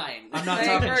that's that. fine. I'm not Like,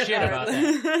 talking shit about that.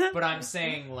 regardless. But I'm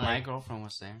saying, My like, girlfriend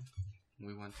was there.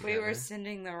 We went We together. were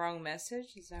sending the wrong message.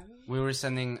 Is that what? We were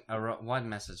sending what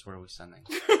message were we sending?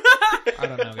 I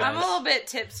don't know, guys. I'm a little bit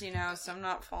tipsy now, so I'm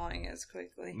not following as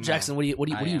quickly. Jackson, what are you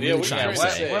I am. really Yeah, what are you trying to trying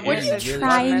to say? say? What What are you message- trying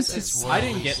what to message say? were I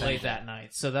didn't we get sending? laid that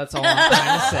night, so that's all I'm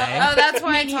trying to say. Oh, that's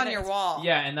why Me it's on neither. your wall.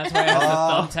 Yeah, and that's why I had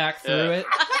Oh. to thumbtack through Yeah. it.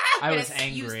 I was Gonna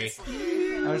use angry. this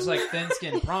later. I was like, Thin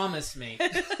Skin, promise me.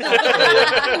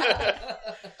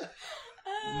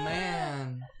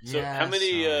 Man. So yeah, how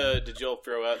many sorry. did y'all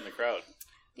throw out in the crowd?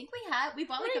 I think we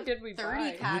bought How like many a did we 30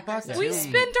 buy? pack. We bought or something. We two.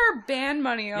 spent our band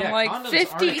money on Yeah, like condoms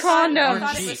 50 aren't- I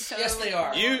thought it condoms. was so- Yes, they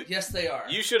are. You- yes, they are.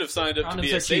 You should have signed up to be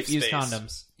Condoms a are safe cheap. Use space.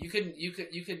 condoms. You can can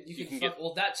fuck, get-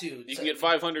 well that too. You can get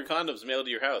 500 condoms mailed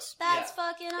to your house That's Yeah.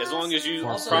 fucking awesome. as long as you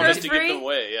Also- promise For to give free? them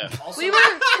away. Yeah. Also, We were.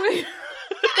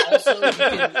 also you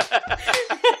can,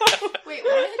 Wait,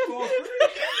 what?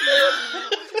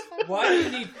 Why do you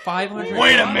need 500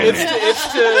 Wait a condoms?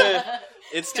 minute.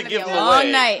 It's to Gonna give be them a long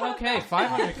away. night. Okay,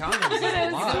 500 condoms is That a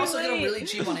is you can also lot. get them really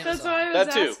cheap on That's Amazon. why I was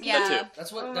That too. asking. Yeah. That too.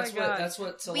 That's what. Oh that's my what. God. That's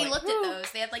what. So We like, looked at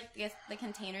those. They had like the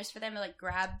containers for them to like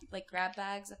grab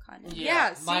bags of condoms.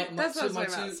 Yeah, see, that's what I was my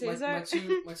talking about. two,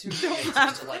 Caesar. my two kids laugh.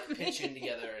 used to like pitch in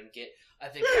together and get I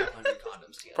think 500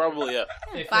 condoms together. Probably, yeah.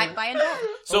 If Buy you're and bulk.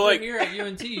 So, over like, here at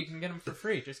UNT, you can get them for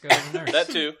free. Just go to the nurse. that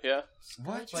too, yeah.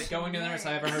 What? It's like going to the nurse.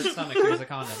 I have a hurt stomach. Here's a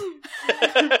condom.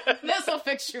 This will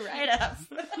fix you right up.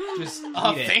 Just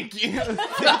Oh, eat it. thank you.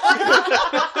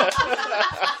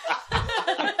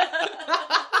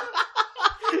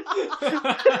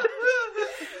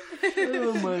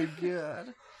 Oh my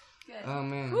god. Good. Oh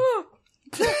man. Woo.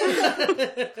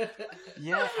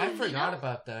 Yeah, I forgot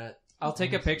about that. I'll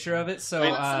take a picture of it, so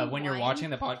Want some when you're wine? watching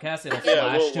the podcast, it'll Yeah,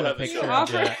 flash we'll to a have a picture shot.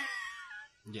 of that.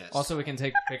 Yes. Also, we can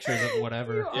take pictures of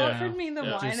whatever. You Yeah. offered me the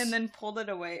Yeah. wine Just- and then pulled it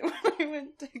away when I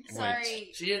went to. Sorry.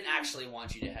 She didn't actually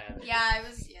want you to have it. Yeah, I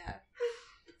was. Yeah.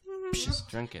 just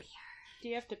drink it. Do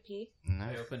you have to pee? No.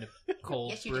 I opened a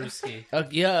cold Yes, you do. brewski.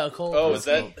 Yeah, Cole. Oh, is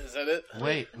that it?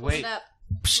 Wait. Hold it up.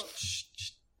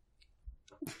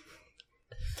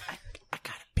 I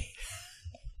gotta pee.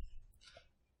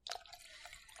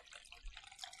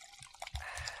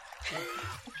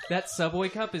 That Subway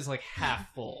cup is like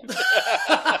half full.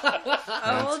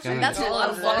 Oh, we'll drink That's a all lot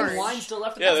of of that. large. wine still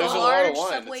left in Yeah, the there's a bottle. lot of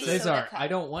large wine. Subway It's soda Cesar, cup. I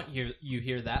don't want you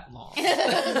here that long.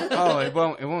 Oh,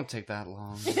 it won't take that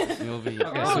long. You'll be.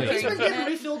 Okay, Oh, sweet. he's been getting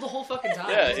refilled the whole fucking time.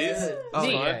 Yeah, It's he's- good. Oh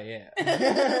Neat.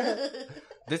 yeah.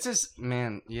 This is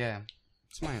man. Yeah,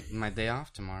 it's my day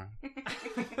off tomorrow.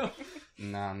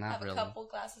 No, not Have a really. couple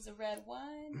glasses of red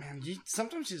wine. Man,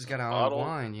 sometimes you just gotta own Bottle.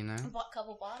 wine, you know. A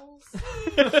couple bottles.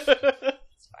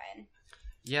 It's fine.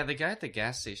 Yeah, the guy at the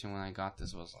gas station when I got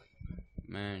this was like,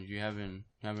 "Man, you having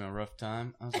a rough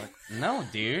time?" I was like, "No,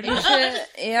 dude." You should, Not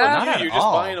yeah. at You're just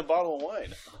all. buying a bottle of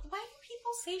wine. Why do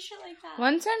people say shit like that?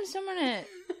 One time, someone at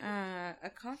a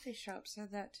coffee shop said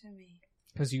that to me.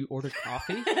 Because you ordered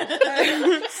coffee?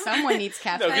 Someone needs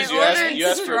caffeine. No, 'cause I you asked- ordered you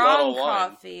asked for a bottle strong of wine.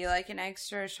 coffee, like an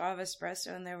extra shot of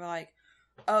espresso, and they were like,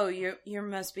 "Oh, you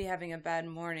must be having a bad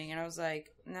morning." And I was like,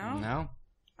 "No, No,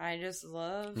 I just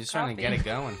love." you're just trying to get it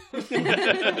going. Just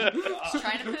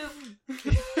trying to poop.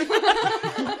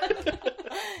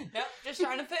 Nope, just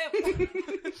trying to poop.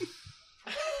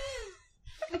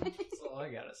 That's all I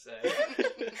gotta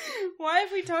say. Why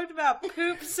have we talked about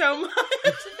poop so much?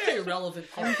 Very relevant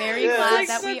I'm part. very Yeah. glad It's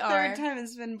that like we the are. third time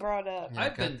it's been brought up. Yeah,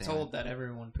 I've been goddamn. told that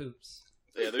everyone poops.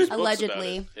 Yeah, there's books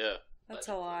Allegedly. about it. Yeah. That's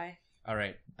a lie. All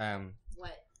right,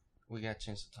 What? we got to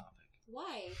change the topic.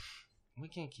 Why? We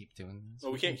can't keep doing this.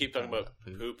 Well, we can't keep talking about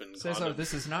poop and Cesar, condoms.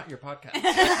 this is not your podcast.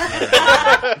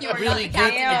 You are Really not the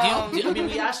good. captain. I mean,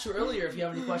 we asked you earlier if you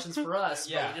have any questions for us,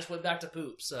 but Yeah. we just went back to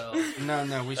poop. So,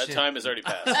 No, we That should. time has already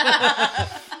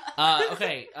passed.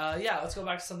 okay, yeah, let's go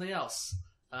back to something else.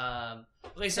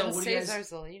 Okay, so Since what do you guys? Caesar's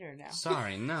the leader now.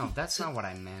 Sorry, no, that's not what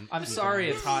I meant. I'm sorry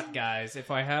it's hot, guys. If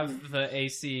I have the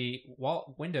AC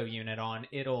window unit on,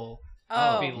 it'll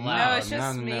Oh, be no, loud. it's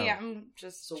just No, me. no. I'm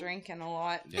just So- drinking a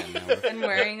lot Yeah, no, we're- and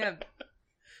wearing a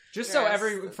Just so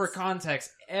Gross. for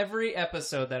context, every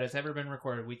episode that has ever been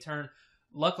recorded, we turn.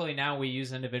 Luckily now we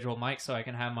use individual mics, so I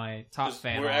can have my top 'Cause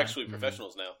fan. we're on. actually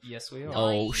professionals now. Yes, we are.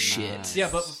 Oh shit! Yeah,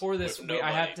 but before this, With no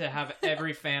I had money. to have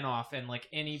every fan off, and like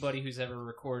anybody who's ever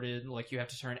recorded, like you have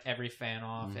to turn every fan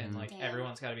off, and like Damn.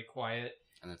 everyone's got to be quiet.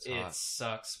 And it's It hot.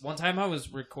 sucks. One time I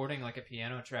was recording like a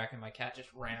piano track, and my cat just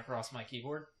ran across my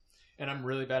keyboard, and I'm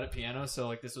really bad at piano, so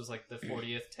like this was like the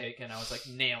 40th take, and I was like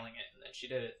nailing it, and then she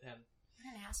did it, and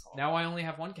What an asshole. now I only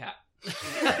have one cat.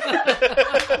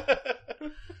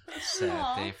 Sad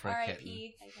Aw, day for a kitten.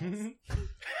 R.I.P., I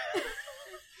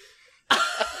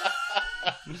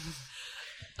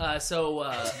guess. So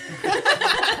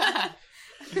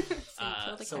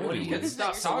Killed a what do You you can guys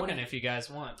stop so what talking do you- if you guys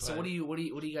want. So but- what do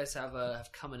you guys have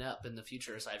coming up in the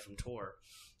future aside from tour?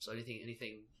 So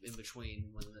anything in between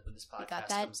when this got podcast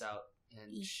that comes out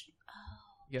and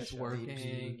You guys Show working?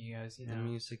 EP, You guys, you The know.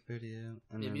 music video.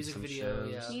 And Yeah, then music some video,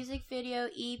 shows. yeah. Music video,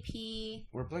 EP.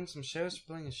 We're playing some shows.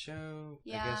 We're playing a show. I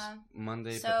Yeah. guess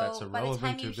Monday, So but that's by the time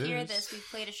irrelevant you to hear this. this, we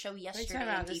played a show What are you yesterday talking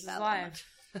about? in This Deep is Ellum.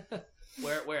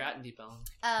 live. where at in Deep Ellum?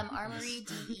 Armory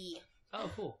DE. Oh,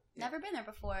 cool. Never been there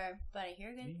before, but I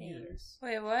hear good things.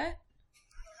 Wait, what?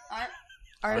 Armory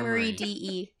Armory.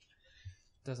 DE.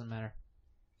 Doesn't matter.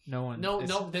 No one. No,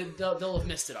 it's- they'll have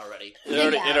missed it already. It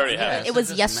already Yeah, happened. It was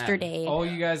doesn't yesterday. All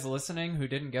you guys listening who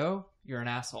didn't go, you're an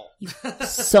asshole.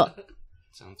 Suck.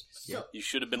 Sounds. You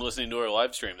should have been listening to our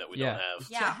live stream that we Yeah. don't have.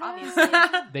 Yeah, obviously.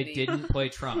 They didn't play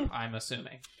Trump, I'm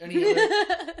assuming. Any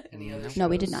other No,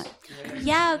 we did shows? not.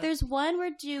 Yeah, there's one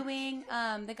we're doing.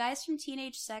 The guys from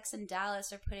Teenage Sex in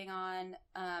Dallas are putting on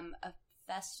a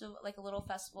festival, like a little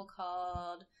festival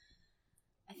called.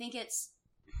 I think it's.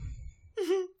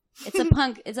 It's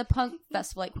a punk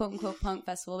festival, like quote unquote punk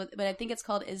festival, but I think it's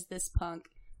called "Is This Punk?"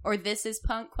 or "This Is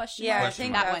Punk?" question Yeah, mark. I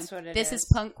think that that's one. what it This is. is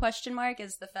Punk question mark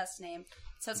is the fest name.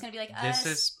 So it's gonna be like This us.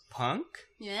 is punk.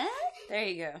 Yeah, There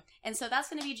you go. and so that's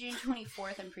gonna be June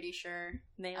 24th. I'm pretty sure.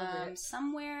 Nailed it.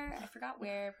 Somewhere I forgot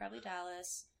where, probably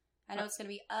Dallas. I know it's gonna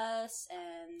be us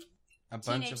and A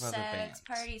bunch Teenage of other Sex, bands.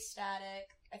 Party Static.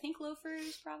 I think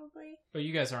Loafers probably. But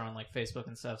you guys are on like Facebook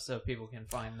and stuff, so people can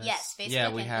find this. Yes, Facebook Yeah,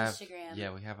 we and have. Instagram.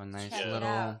 Yeah, we have a nice Check it little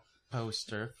out.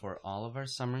 poster for all of our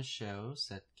summer shows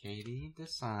that Katie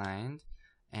designed,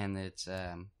 and it's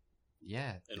yeah,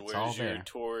 And it's all where's your there.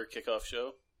 tour kickoff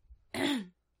show? Yeah,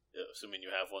 assuming you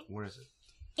have one. Where is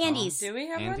it? Andy's. Do we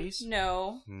have Andy's? one?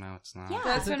 No. No, it's not. Yeah.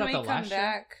 That's Isn't when that we the come last show?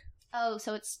 back. Oh,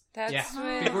 so it's That's Yeah.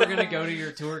 when... People are gonna go to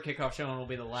your tour kickoff show and it'll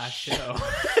be the last show.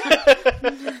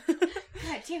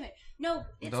 God damn it! No,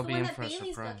 it's They'll the be one in that for a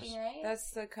Bailey's surprise. booking, right?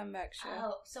 That's the comeback show.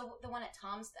 Oh, so the one at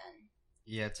Tom's then.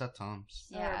 Yeah, it's at Tom's.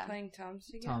 So Yeah. we're playing Tom's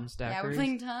again. Tom's Yeah, we're Daiquiris.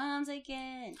 playing Tom's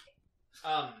again.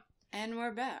 And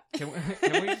we're back.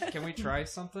 Can we try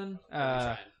something?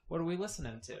 Trying. What are we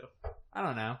listening to? I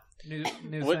don't know. New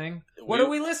What- thing. we- What are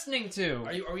we listening to?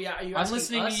 Are you I'm asking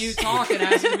listening us? to you talk and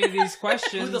asking me these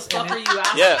questions. Who the fuck and are you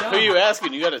asking? Yeah, who are you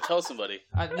asking? You got to tell somebody.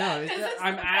 No,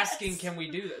 I'm asking. Can we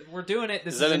do that? We're doing it.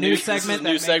 This Is is that a a new new- this is a segment new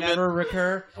that may segment? never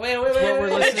recur. Wait, what we're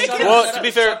listening shut to. up, Well, shut to up,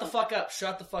 be fair- shut the fuck up.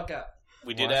 Shut the fuck up.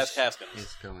 We did What ask Haskins.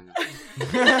 Is going on.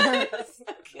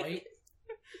 Wait.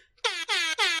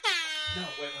 No,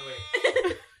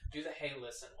 wait. Do the hey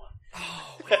listen one.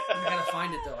 Oh, wait. I gotta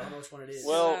find it though. I don't know which one it is.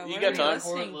 Well, you what got are we time.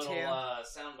 listening Important to? little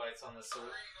sound bites on this. So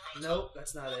nope,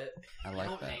 that's not it. I I like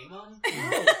don't that. name them.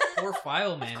 Poor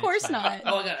file man. Of course not.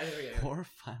 Oh, I got it. Here we go. Poor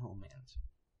file man.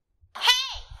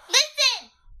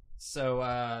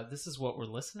 So this is what we're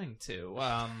listening to.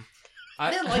 I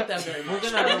didn't like that very much. We're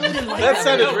I gonna. really didn't like That that.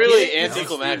 sounded No, really get it?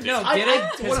 anticlimactic. No, I get it?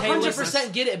 'Cause, hey, 100%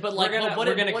 listen, get it, but like, we're gonna what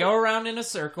we're gonna go around in a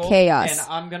circle. Chaos. And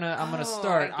I'm gonna Oh,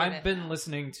 start. I get I've it been now.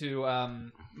 listening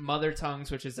to Mother Tongues,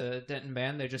 which is a Denton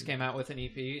band. They just came out with an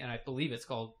EP, and I believe it's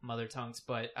called Mother Tongues.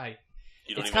 But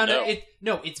You don't it's even kind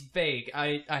know. of it's vague.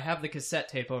 I have the cassette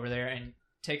tape over there, and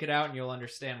take it out, and you'll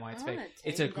understand why it's I vague. wanna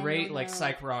It's take a it. great I like know.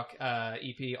 psych rock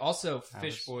EP. Also, I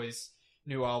Fish was- Boys'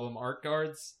 new album, Art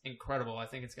Guards, incredible. I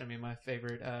think it's gonna be my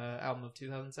favorite album of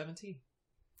 2017.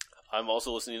 I'm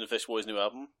also listening to Fish Boy's new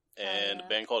album and yeah. a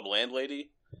band called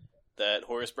Landlady that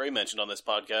Horace Bray mentioned on this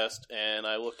podcast, and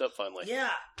I looked up finally.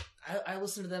 Yeah, I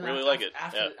listened to them. Really after, like it,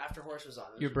 after yeah. after Horse was on.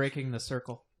 You're breaking the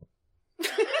circle.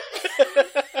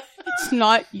 It's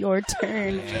not your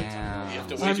turn. You have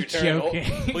to Damn. wait I'm your turn. joking.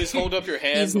 Please hold up your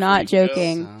hand. He's before not you go.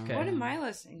 joking. Okay. What am I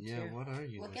listening to? Yeah, what are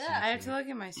you Look it listening up. I have to look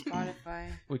at my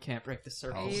Spotify. We can't break the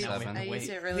circle. Oh, I use, Now we seven. have I to use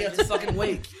wait. it We really have to fucking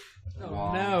wait. Oh,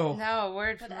 Wow. no. No, a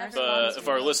word from Whatever. our If our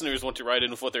sponsor. listeners want to write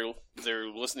in with what they're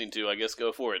listening to, I guess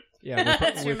go for it. Yeah,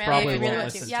 That's we your mailing probably address. won't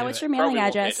listen Yeah, to what's it. your mailing Probably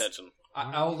won't pay address? attention.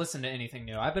 I'll listen to anything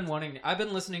new. I've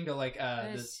been listening to like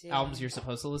Let's the see. albums you're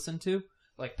supposed to listen to,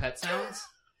 like Pet Sounds.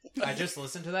 I just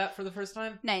listened to that for the first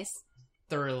time. Nice.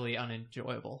 Thoroughly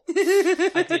unenjoyable.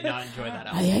 I did not enjoy that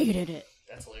album. hated it.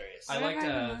 That's hilarious. I What liked.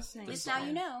 have I been listening At to? least now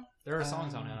you know. There are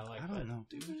songs on it I like. I but don't know,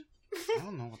 dude. I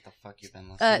don't know what the fuck you've been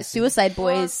listening to. Suicide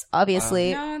Boys,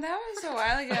 obviously. No, that was a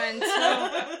while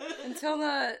ago until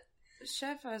the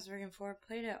chef I was working for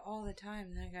played it all the time,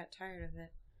 and then I got tired of it.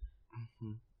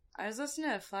 Mhm. I was listening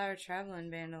to Flower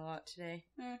Traveling Band a lot today.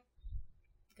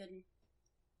 Good.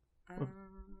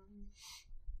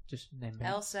 Just name it.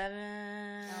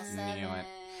 L7. Knew it.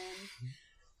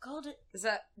 Called it. Is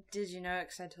that? Did you know it?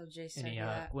 Because I told Jason Any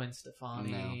that. Gwen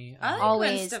Stefani. I like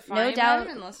Always. Gwen Stefani, No but doubt I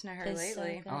haven't listened to her is so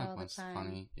lately. good. I all like the Gwen time.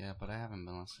 Stefani, yeah, but I haven't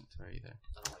been listening to her either.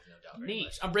 I don't like No Doubt very Neat.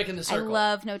 much. I'm breaking the I circle.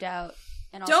 love No Doubt.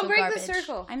 And Don't also break the Garbage.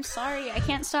 circle. I'm sorry. I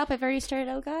can't stop. I've already started.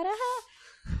 Oh, God.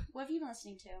 What have you been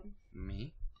listening to?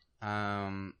 Me?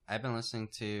 I've been listening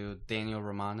to Daniel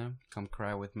Romano, Come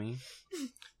Cry With Me.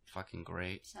 Fucking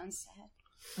great. Sounds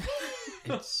sad.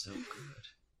 It's so good.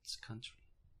 It's country.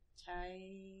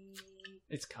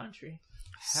 It's country.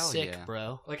 Hell Sick, yeah.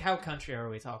 bro. Like, how country are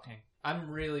we talking? I'm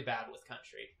really bad with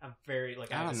country. I'm very,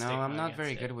 like, I have don't a know. stigma I'm not against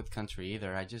very it. good with country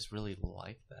either. I just really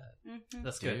like that. Mm-hmm.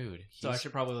 That's good. Dude. So I he's-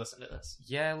 should probably listen to this.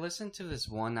 Yeah, I listened to this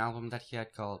one album that he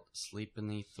had called Sleep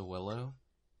Beneath the Willow,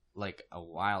 like a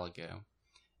while ago.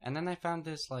 And then I found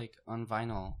this like on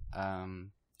vinyl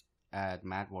at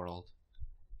Mad World.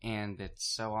 And it's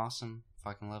so awesome.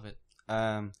 Fucking love it.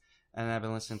 And I've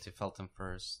been listening to Felton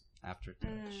First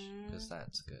Aftertouch because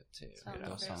that's good too. Felton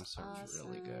Those songs First, are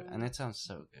really good. awesome. And it sounds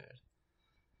so good.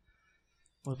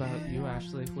 What about you,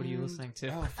 Ashley? What are you listening to?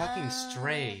 Oh, fucking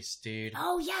Strays, dude.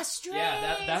 Oh, yeah, Strays.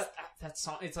 Yeah, that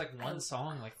song. It's like one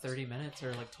song, like 30 minutes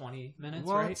or like 20 minutes,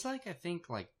 Well, right? it's like, I think,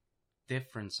 like,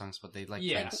 different songs, but they, like,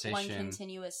 Yeah. Like transition. one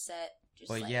continuous set. Just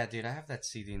But like, yeah, dude, I have that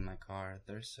CD in my car.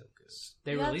 They're so good.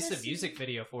 They You have released a this- music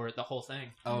video for it, the whole thing.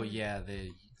 Oh yeah,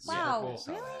 they. Wow, cool. I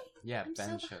saw really? that. Yeah, I'm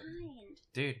Ben so showed me. behind.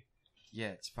 Dude, yeah,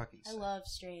 it's fucking. I sick. love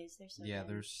Strays. They're so Yeah,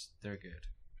 good. they're good.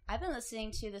 I've been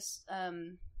listening to this.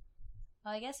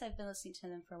 Well, I guess I've been listening to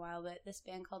them for a while, but this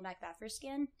band called Mac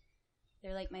Bafferskin.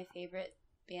 They're like my favorite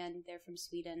band. They're from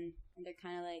Sweden, and they're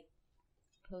kind of like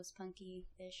post-punky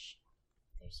ish.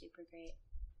 They're super great.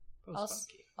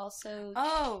 Post-punky. Also,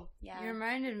 Oh, Yeah. you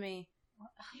reminded me. oh,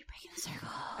 you're breaking the circle.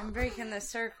 I'm breaking the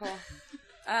circle.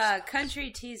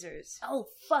 Country teasers. Oh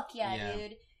fuck yeah, Yeah.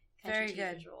 dude! Very Country good.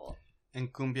 Teasers rule.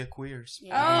 And Cumbia Queers.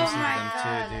 Yeah. Oh I listen to my them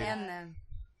god, too, dude. and them.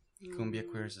 Cumbia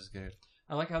Mm. Queers is good.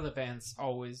 I like how the bands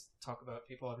always talk about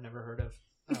people I've never heard of.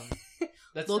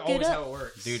 That's Look it always up. how it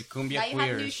works. Dude, Cumbia Now you have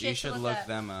new Queers. shit You to should look look up.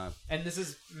 them up. And this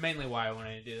is mainly why I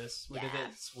wanted to do this. We did Yeah.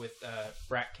 this with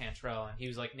Brat Cantrell, and he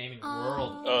was like naming Oh,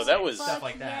 world. Oh, that was- stuff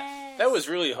like that. yes. That was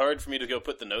really hard for me to go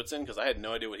put the notes in because I had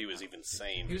no idea what he was even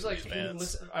saying. He was for like, these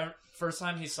bands. first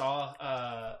time he saw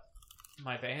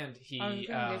my band, he I'm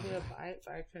gonna give you a bite,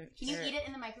 but I couldn't Can you hear eat it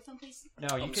in the microphone, please?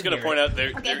 no, you I'm just can gonna hear point it. out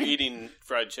they're Okay. they're eating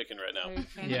fried chicken right now.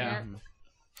 Yeah.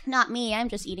 Not me. I'm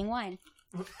just eating wine.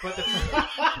 But the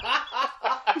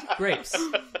grapes.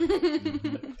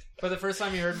 But the first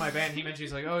time he heard my band, he mentioned,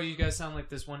 he's like, "Oh, you guys sound like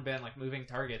this one band, like Moving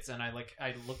Targets." And I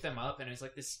looked them up, and it was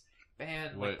like this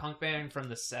band, like What? punk band from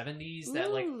the '70s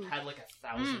that like Ooh. had like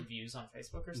 1,000 views on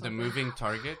Facebook or The something. Moving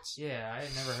Targets. Yeah, I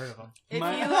had never heard of them. If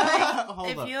My- you like, Hold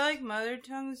if up. you like Mother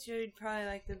Tongues, you'd probably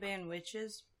like the band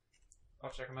Witches. I'll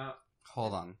check them out.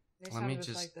 Hold on. They Let me sound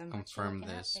just like them. confirm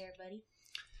Looking up this. there, buddy.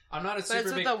 I'm not a But super it's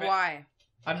with big the fan. Y.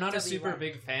 I'm not a W-Y. super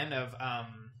big fan of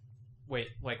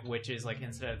like witches, like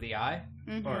instead of the I.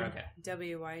 Mhm. Or okay.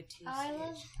 WYT. Oh, I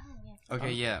love. Oh yeah.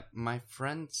 Okay, yeah. My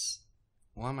friend's,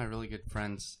 one of my really good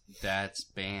friends' dad's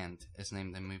band is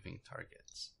named The Moving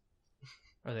Targets.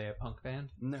 Are they a punk band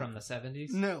No. from the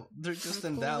 '70s? No, they're just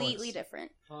in Dallas. Completely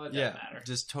different. Well, it doesn't Yeah, matter.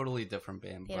 just totally different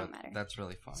band, They but don't matter. that's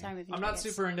really funny. Sorry, moving I'm not targets.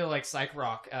 super into like psych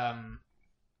rock,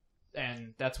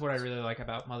 and that's what I really like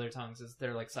about Mother Tongues is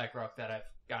they're like psych rock that I've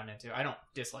gotten into. I don't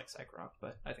dislike psych rock,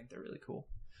 but I think they're really cool.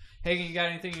 Hagen, you got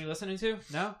anything you're listening to?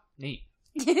 No? Neat.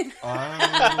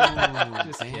 Oh,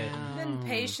 Just kidding. Been damn.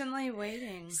 patiently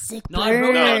waiting. Sick No, I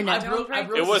broke, burn. I Don't broke, I break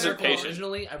broke It the wasn't circle patient.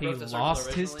 originally. I He broke the circle lost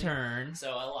his originally, turn.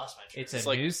 So I lost my turn. It's It's a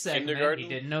like new segment. kindergarten. He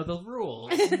didn't know the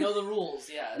rules. I didn't know the rules.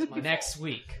 Yeah, it's my Next fault.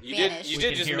 week. You Vanish. did. You We did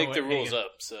can just hear make what the rules Hagen-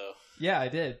 up. So Yeah, I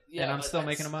did, Yeah, and I'm but still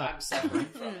that's- making them up. I'm suffering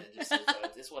from it. Just,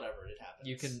 it's whatever. It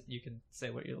happens. You can say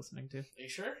what you're listening to. Are you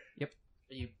sure? Yep.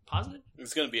 Are you positive?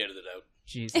 it's gonna be edited out.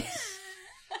 Jesus.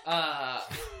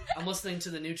 I'm listening to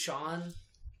the new Sean.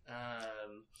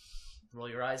 Roll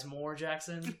your eyes more,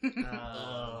 Jackson.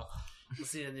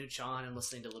 Listening to the new Sean and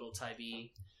listening to Little Ty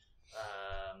B.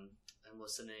 I'm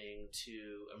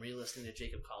re-listening to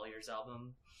Jacob Collier's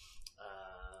album.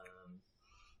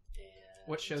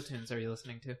 What show tunes are you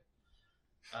listening to?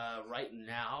 Right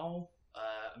now,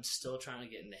 I'm still trying to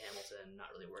get into Hamilton. Not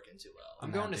really working too well.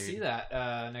 I'm going to see that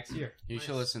next year. You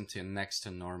should listen to Next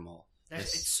to Normal.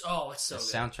 It's so The good.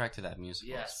 soundtrack to that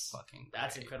musical Yes. is fucking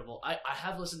That's great. incredible. I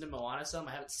have listened to Moana some.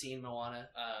 I haven't seen Moana,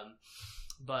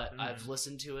 but I've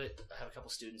listened to it. I have a couple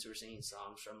students who are singing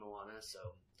songs from Moana, so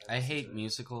I listened hate to it.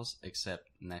 musicals except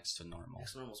Next to Normal.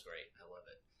 Next Normal's great. I love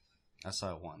it. I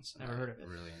saw it once. and Never I heard of it.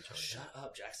 Really enjoyed Shut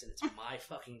up, Jackson. It's my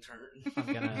fucking turn.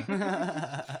 I'm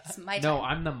gonna. it. It's my No, turn.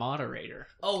 I'm the moderator.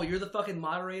 Oh, you're the fucking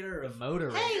moderator The of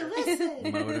moderator. Hey,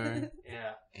 listen. Motor.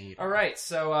 Yeah. 8. All right,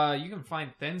 so you can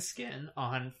find Thin Skin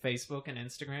on Facebook and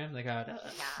Instagram. They got a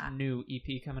Yeah. new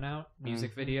EP coming out,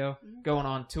 music Mhm. video, Mhm. going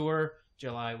on tour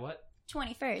July what?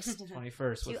 21st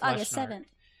 21st with to August Fleshnart. 7th.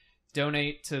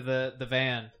 Donate to the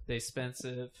van. They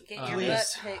expensive. Get Uh, your Please.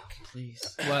 butt pick.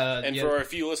 Please. And yeah, for our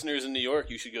few listeners in New York,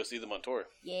 you should go see them on tour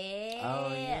Yeah.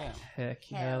 Oh yeah. heck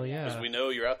Hell hell yeah. yeah. because we know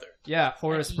you're out there. Yeah,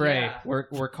 Horace Heck Bray, yeah.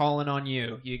 we're calling on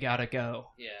you. You gotta go.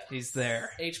 Yeah. He's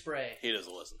there. H. Bray. He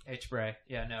doesn't listen. H Bray.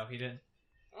 Yeah, no, he didn't.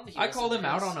 don't think he I listens called to him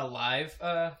out this. on a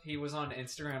live. He was on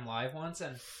Instagram Live once,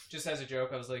 and just as a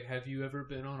joke, I was like, "Have you ever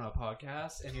been on a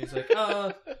podcast?" And he was like,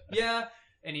 yeah."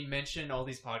 And he mentioned all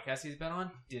these podcasts he's been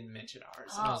on. Didn't mention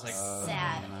ours. And I was like,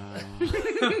 sad.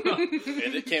 no.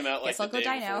 And it came out like Guess I'll the go day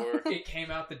die now. before. It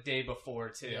came out the day before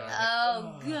too. Yeah. I was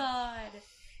Oh, like, God.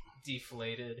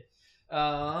 deflated.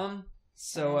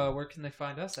 Where can they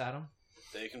find us, Adam?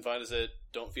 They can find us at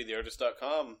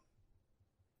don'tfeedtheartist.com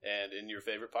and in your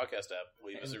favorite podcast app.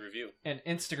 Leave us a review. And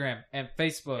Instagram and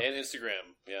Facebook. And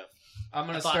Instagram, yeah. I'm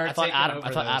gonna I thought, start. I thought taking Adam. over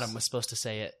I thought those. Adam was supposed to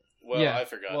say it. Well, yeah, I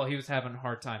forgot. Well, he was having a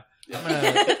hard time. Yeah. I'm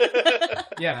gonna.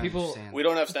 Yeah, I people understand. We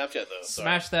don't have Snapchat, though. Sorry.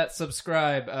 smash that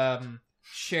subscribe.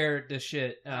 Share the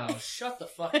shit. Oh, shut the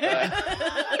fuck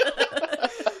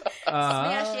up.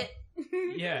 Smash it.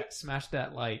 Yeah, smash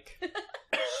that like.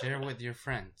 Share with your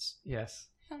friends. Yes.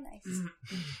 How nice.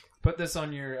 Put this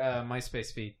on your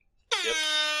MySpace feed. Yep.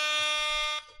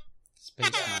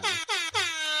 Space Money.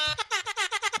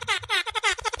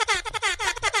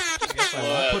 I guess I Blow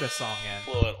will it. put a song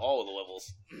in. Blow at all of the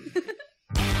levels.